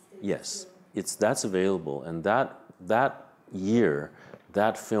 yes, that's available, and that year,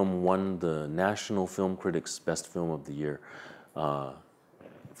 that film won the National Film Critics Best Film of the Year,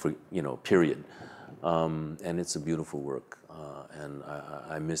 for period, and it's a beautiful work, and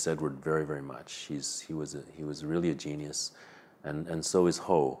I miss Edward very, very much. He was really a genius, and so is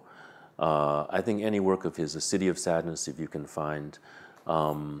Ho. I think any work of his, A City of Sadness, if you can find.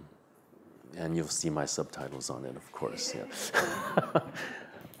 And you'll see my subtitles on it, of course. Yeah.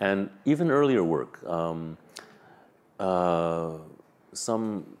 And even earlier work. I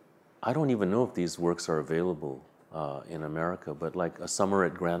don't even know if these works are available in America, but like A Summer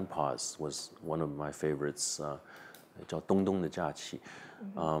at Grandpa's was one of my favorites. 叫东东的假期.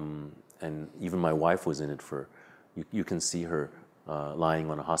 And even my wife was in it for, you can see her lying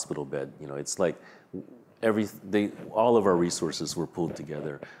on a hospital bed. You know, it's like all of our resources were pulled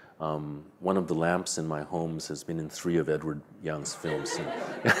together. One of the lamps in my homes has been in 3 of Edward Yang's films.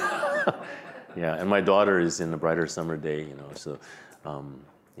 Yeah, and my daughter is in A Brighter Summer Day, you know, so,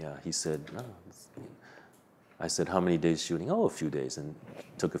 yeah, he said, no. I said, how many days shooting? Oh, a few days, and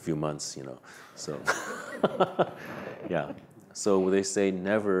it took a few months, you know, so, yeah. So they say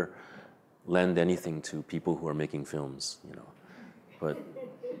never lend anything to people who are making films, you know, but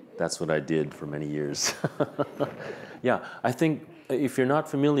that's what I did for many years. Yeah, I think, if you're not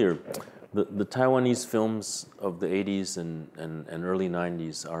familiar, the Taiwanese films of the 80s and early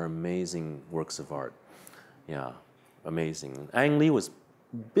 90s are amazing works of art. Yeah, amazing. Ang Lee was a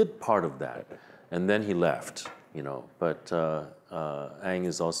bit part of that, and then he left, you know. But Ang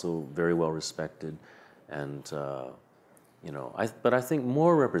is also very well respected, and you know. But I think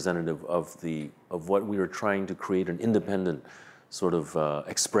more representative of what we were trying to create, an independent sort of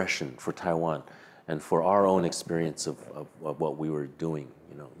expression for Taiwan. And for our own experience of what we were doing,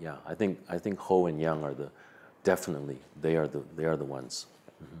 you know, yeah, I think Ho and Yang are definitely they are the ones.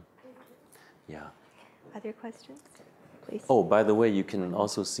 Yeah. Other questions, please? Oh, by the way, you can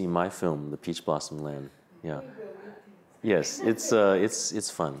also see my film, The Peach Blossom Land. Yeah. Yes,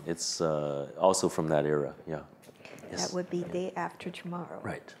 it's fun. It's also from that era. Yeah. Yes. That would be Day After Tomorrow.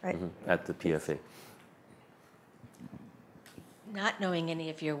 Right. At the PFA. Not knowing any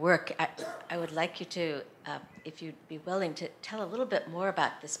of your work, I would like you to, if you'd be willing, to tell a little bit more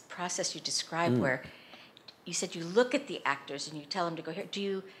about this process you described where you said you look at the actors and you tell them to go here.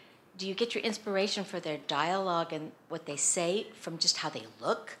 Do do you get your inspiration for their dialogue and what they say from just how they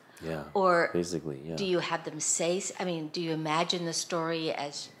look? Yeah. Or basically, yeah. do you have them say? I mean, do you imagine the story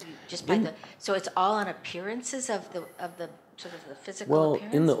as just by the? So it's all on appearances of the sort of the physical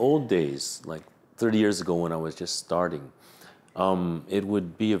appearance. In the old days, like 30 years ago when I was just starting, it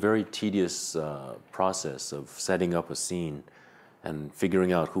would be a very tedious process of setting up a scene and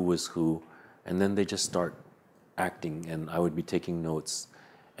figuring out who was who, and then they just start acting, and I would be taking notes,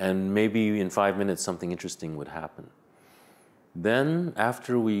 and maybe in 5 minutes something interesting would happen. Then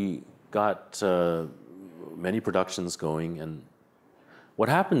after we got many productions going, and what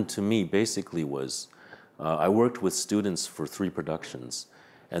happened to me basically was I worked with students for 3 productions,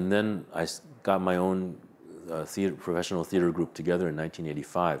 and then I got my own professional theater group together in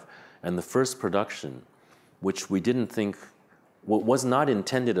 1985, and the first production, which we didn't think was not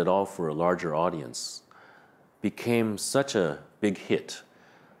intended at all for a larger audience, became such a big hit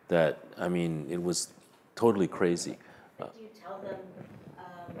that, I mean, it was totally crazy. Do you tell them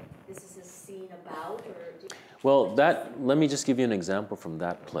this is a scene about, or? Well, let me just give you an example from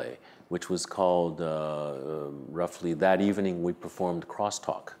that play, which was called, roughly, that evening we performed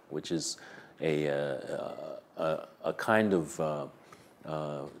Crosstalk, which is a kind of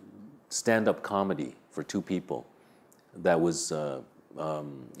stand-up comedy for 2 people that was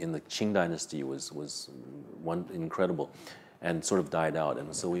in the Qing dynasty was one incredible, and sort of died out.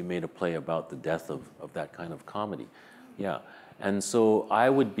 And so we made a play about the death of that kind of comedy. Yeah. And so I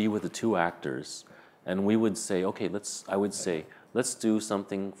would be with the 2 actors, and we would say, okay, I would say, let's do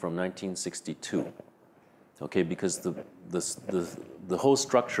something from 1962. Okay, because the whole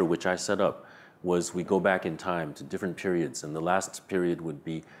structure which I set up was we go back in time to different periods, and the last period would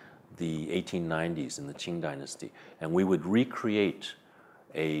be the 1890s in the Qing dynasty, and we would recreate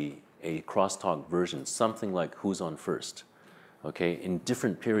a crosstalk version, something like Who's on First, okay, in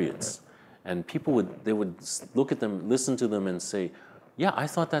different periods, and people would look at them, listen to them, and say, yeah, I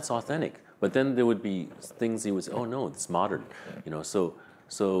thought that's authentic, but then there would be things he would say, oh no, it's modern, you know.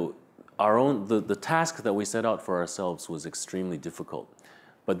 So our own the task that we set out for ourselves was extremely difficult.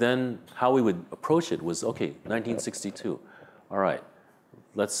 But then how we would approach it was, okay, 1962, all right,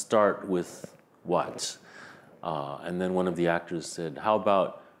 let's start with what? And then one of the actors said, how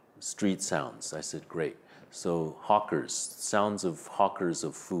about street sounds? I said, great. So hawkers, sounds of hawkers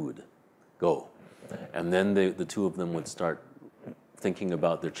of food, go. And then the 2 of them would start thinking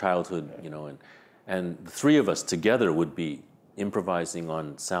about their childhood, you know, and the 3 of us together would be improvising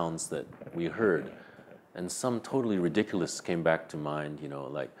on sounds that we heard. And some totally ridiculous came back to mind, you know,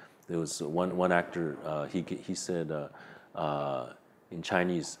 like there was one actor, he said in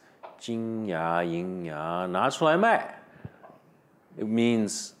Chinese, 金牙银牙拿出来卖. It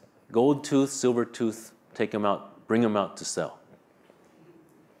means gold tooth, silver tooth, take them out, bring them out to sell.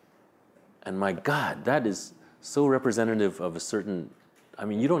 And my God, that is so representative of a certain, I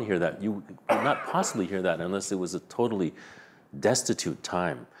mean, you don't hear that, you could not possibly hear that unless it was a totally destitute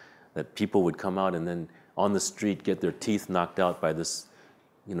time, that people would come out and then on the street get their teeth knocked out by this,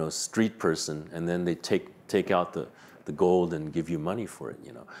 you know, street person, and then they take out the gold and give you money for it,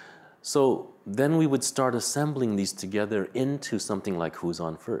 you know. So then we would start assembling these together into something like Who's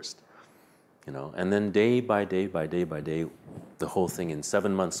on First, you know. And then day by day by day by day, the whole thing, in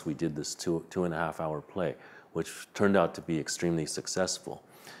 7 months we did this 2.5 hour play, which turned out to be extremely successful.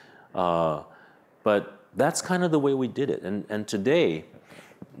 But that's kind of the way we did it. And today,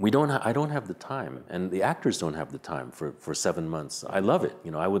 I don't have the time, and the actors don't have the time for 7 months. I love it.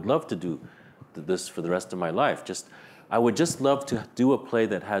 You know, I would love to do this for the rest of my life. I would just love to do a play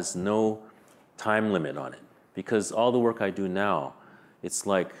that has no time limit on it, because all the work I do now, it's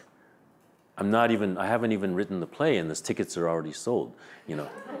like I haven't even written the play, and the tickets are already sold. You know,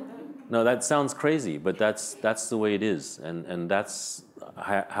 no, that sounds crazy, but that's the way it is, and that's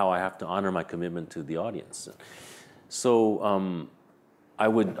how I have to honor my commitment to the audience. So I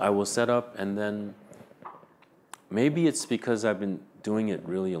will set up, and then maybe it's because I've been doing it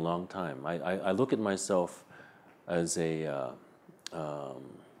really a long time. I look at myself as a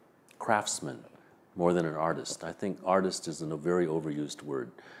craftsman more than an artist. I think artist is a very overused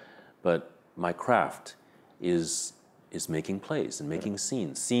word, but my craft is making plays and making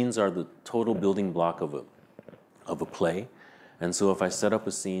scenes. Scenes are the total building block of a play, and so if I set up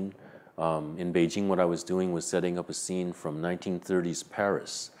a scene in Beijing, what I was doing was setting up a scene from 1930s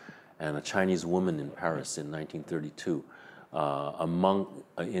Paris and a Chinese woman in Paris in 1932.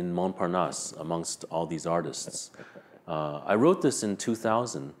 In Montparnasse, amongst all these artists. I wrote this in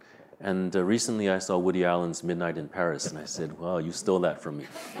 2000, And recently I saw Woody Allen's Midnight in Paris, and I said, well, you stole that from me.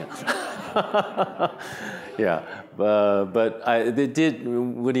 Yeah, yeah. They did,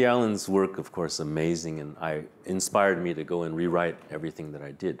 Woody Allen's work, of course, amazing, and inspired me to go and rewrite everything that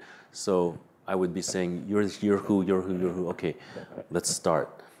I did. So I would be saying, you're who, okay, let's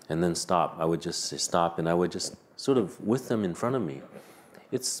start, and then stop. I would just say stop, and I would just sort of, with them in front of me,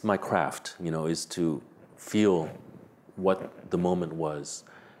 it's my craft, is to feel what the moment was,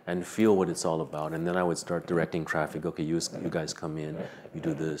 and feel what it's all about. And then I would start directing traffic. Okay, you guys come in, you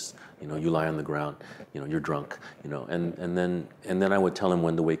do this, you lie on the ground, you're drunk, and then I would tell them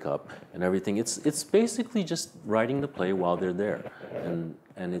when to wake up and everything. It's basically just writing the play while they're there, and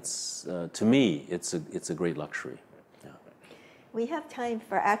it's to me it's a great luxury. Yeah. We have time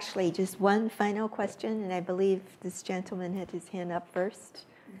for actually just one final question, and I believe this gentleman had his hand up first.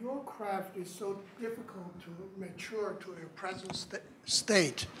 Your craft is so difficult to mature to a present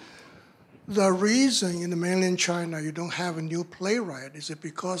state. The reason in the mainland China you don't have a new playwright, is it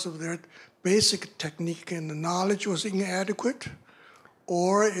because of their basic technique and the knowledge was inadequate?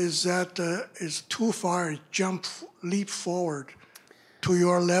 Or is that is too far leap forward to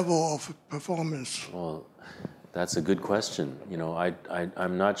your level of performance? Well, that's a good question.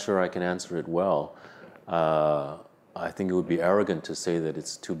 I'm not sure I can answer it well. I think it would be arrogant to say that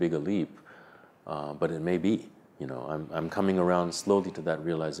it's too big a leap, but it may be. I'm coming around slowly to that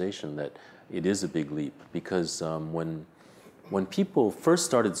realization that it is a big leap, because when people first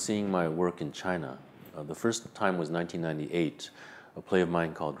started seeing my work in China, the first time was 1998, a play of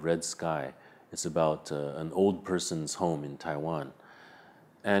mine called Red Sky. It's about an old person's home in Taiwan.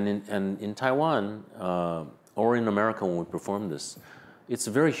 And in Taiwan, or in America when we perform this, it's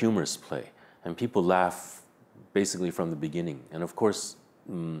a very humorous play, and people laugh basically from the beginning. And of course,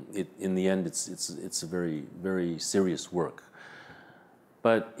 in the end, it's a very, very serious work.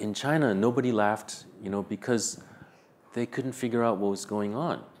 But in China, nobody laughed, because they couldn't figure out what was going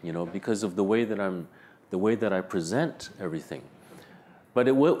on, because of the way that I present everything. But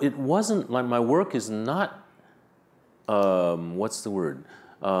it wasn't like, my work is not, what's the word?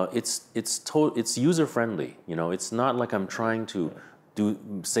 It's user friendly. It's not like I'm trying to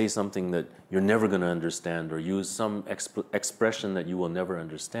say something that you're never going to understand, or use some expression that you will never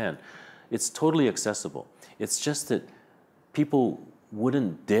understand. It's totally accessible. It's just that people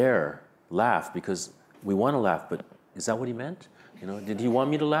wouldn't dare laugh, because we want to laugh, but is that what he meant? Did he want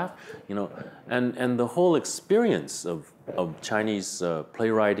me to laugh? And the whole experience of Chinese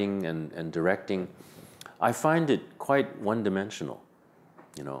playwriting and directing, I find it quite one-dimensional.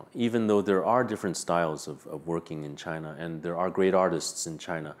 Even though there are different styles of working in China, and there are great artists in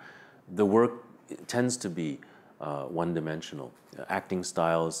China, the work tends to be one-dimensional, acting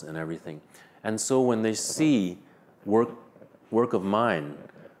styles and everything. And so when they see work of mine,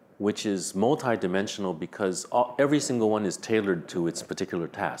 which is multi-dimensional because every single one is tailored to its particular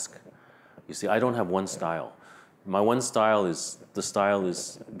task. You see, I don't have one style. My one style is,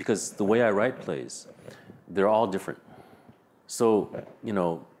 because the way I write plays, they're all different. So,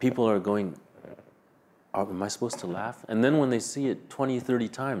 people are going, am I supposed to laugh? And then when they see it 20, 30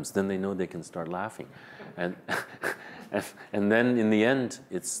 times, then they know they can start laughing. And and then in the end,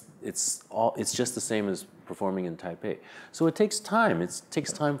 it's just the same as performing in Taipei. So it takes time. It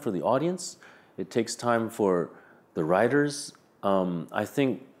takes time for the audience. It takes time for the writers. I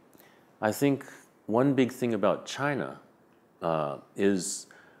think one big thing about China is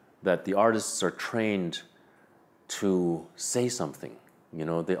that the artists are trained to say something.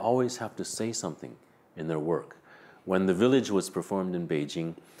 They always have to say something in their work. When The Village was performed in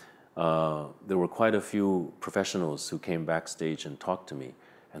Beijing, there were quite a few professionals who came backstage and talked to me.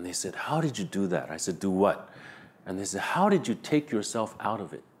 And they said, how did you do that? I said, do what? And they said, how did you take yourself out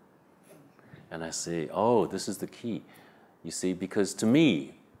of it? And I say, oh, this is the key. You see, because to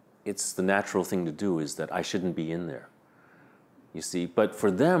me, it's the natural thing to do is that I shouldn't be in there. You see, but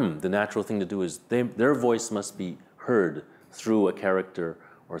for them, the natural thing to do is their voice must be heard through a character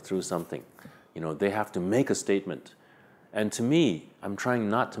or through something. They have to make a statement. And to me, I'm trying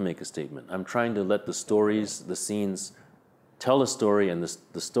not to make a statement. I'm trying to let the stories, the scenes, tell a story, and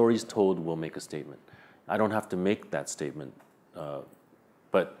the stories told will make a statement. I don't have to make that statement.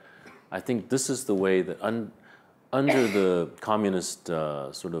 But I think this is the way that under the communist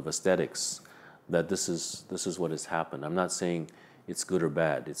sort of aesthetics, that this is what has happened. I'm not saying it's good or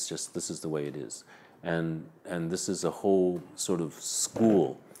bad. It's just this is the way it is. And this is a whole sort of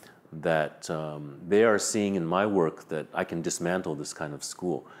school that they are seeing in my work, that I can dismantle this kind of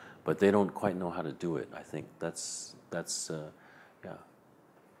school, but they don't quite know how to do it. I think that's yeah.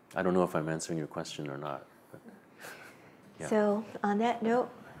 I don't know if I'm answering your question or not. But, yeah. So on that note,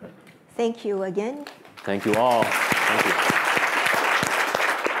 Thank you again. Thank you all. Thank you.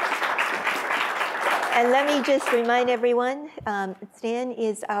 And let me just remind everyone, Stan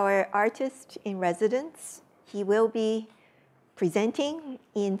is our artist in residence. He will be presenting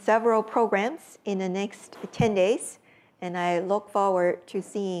in several programs in the next 10 days. And I look forward to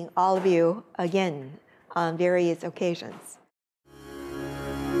seeing all of you again on various occasions.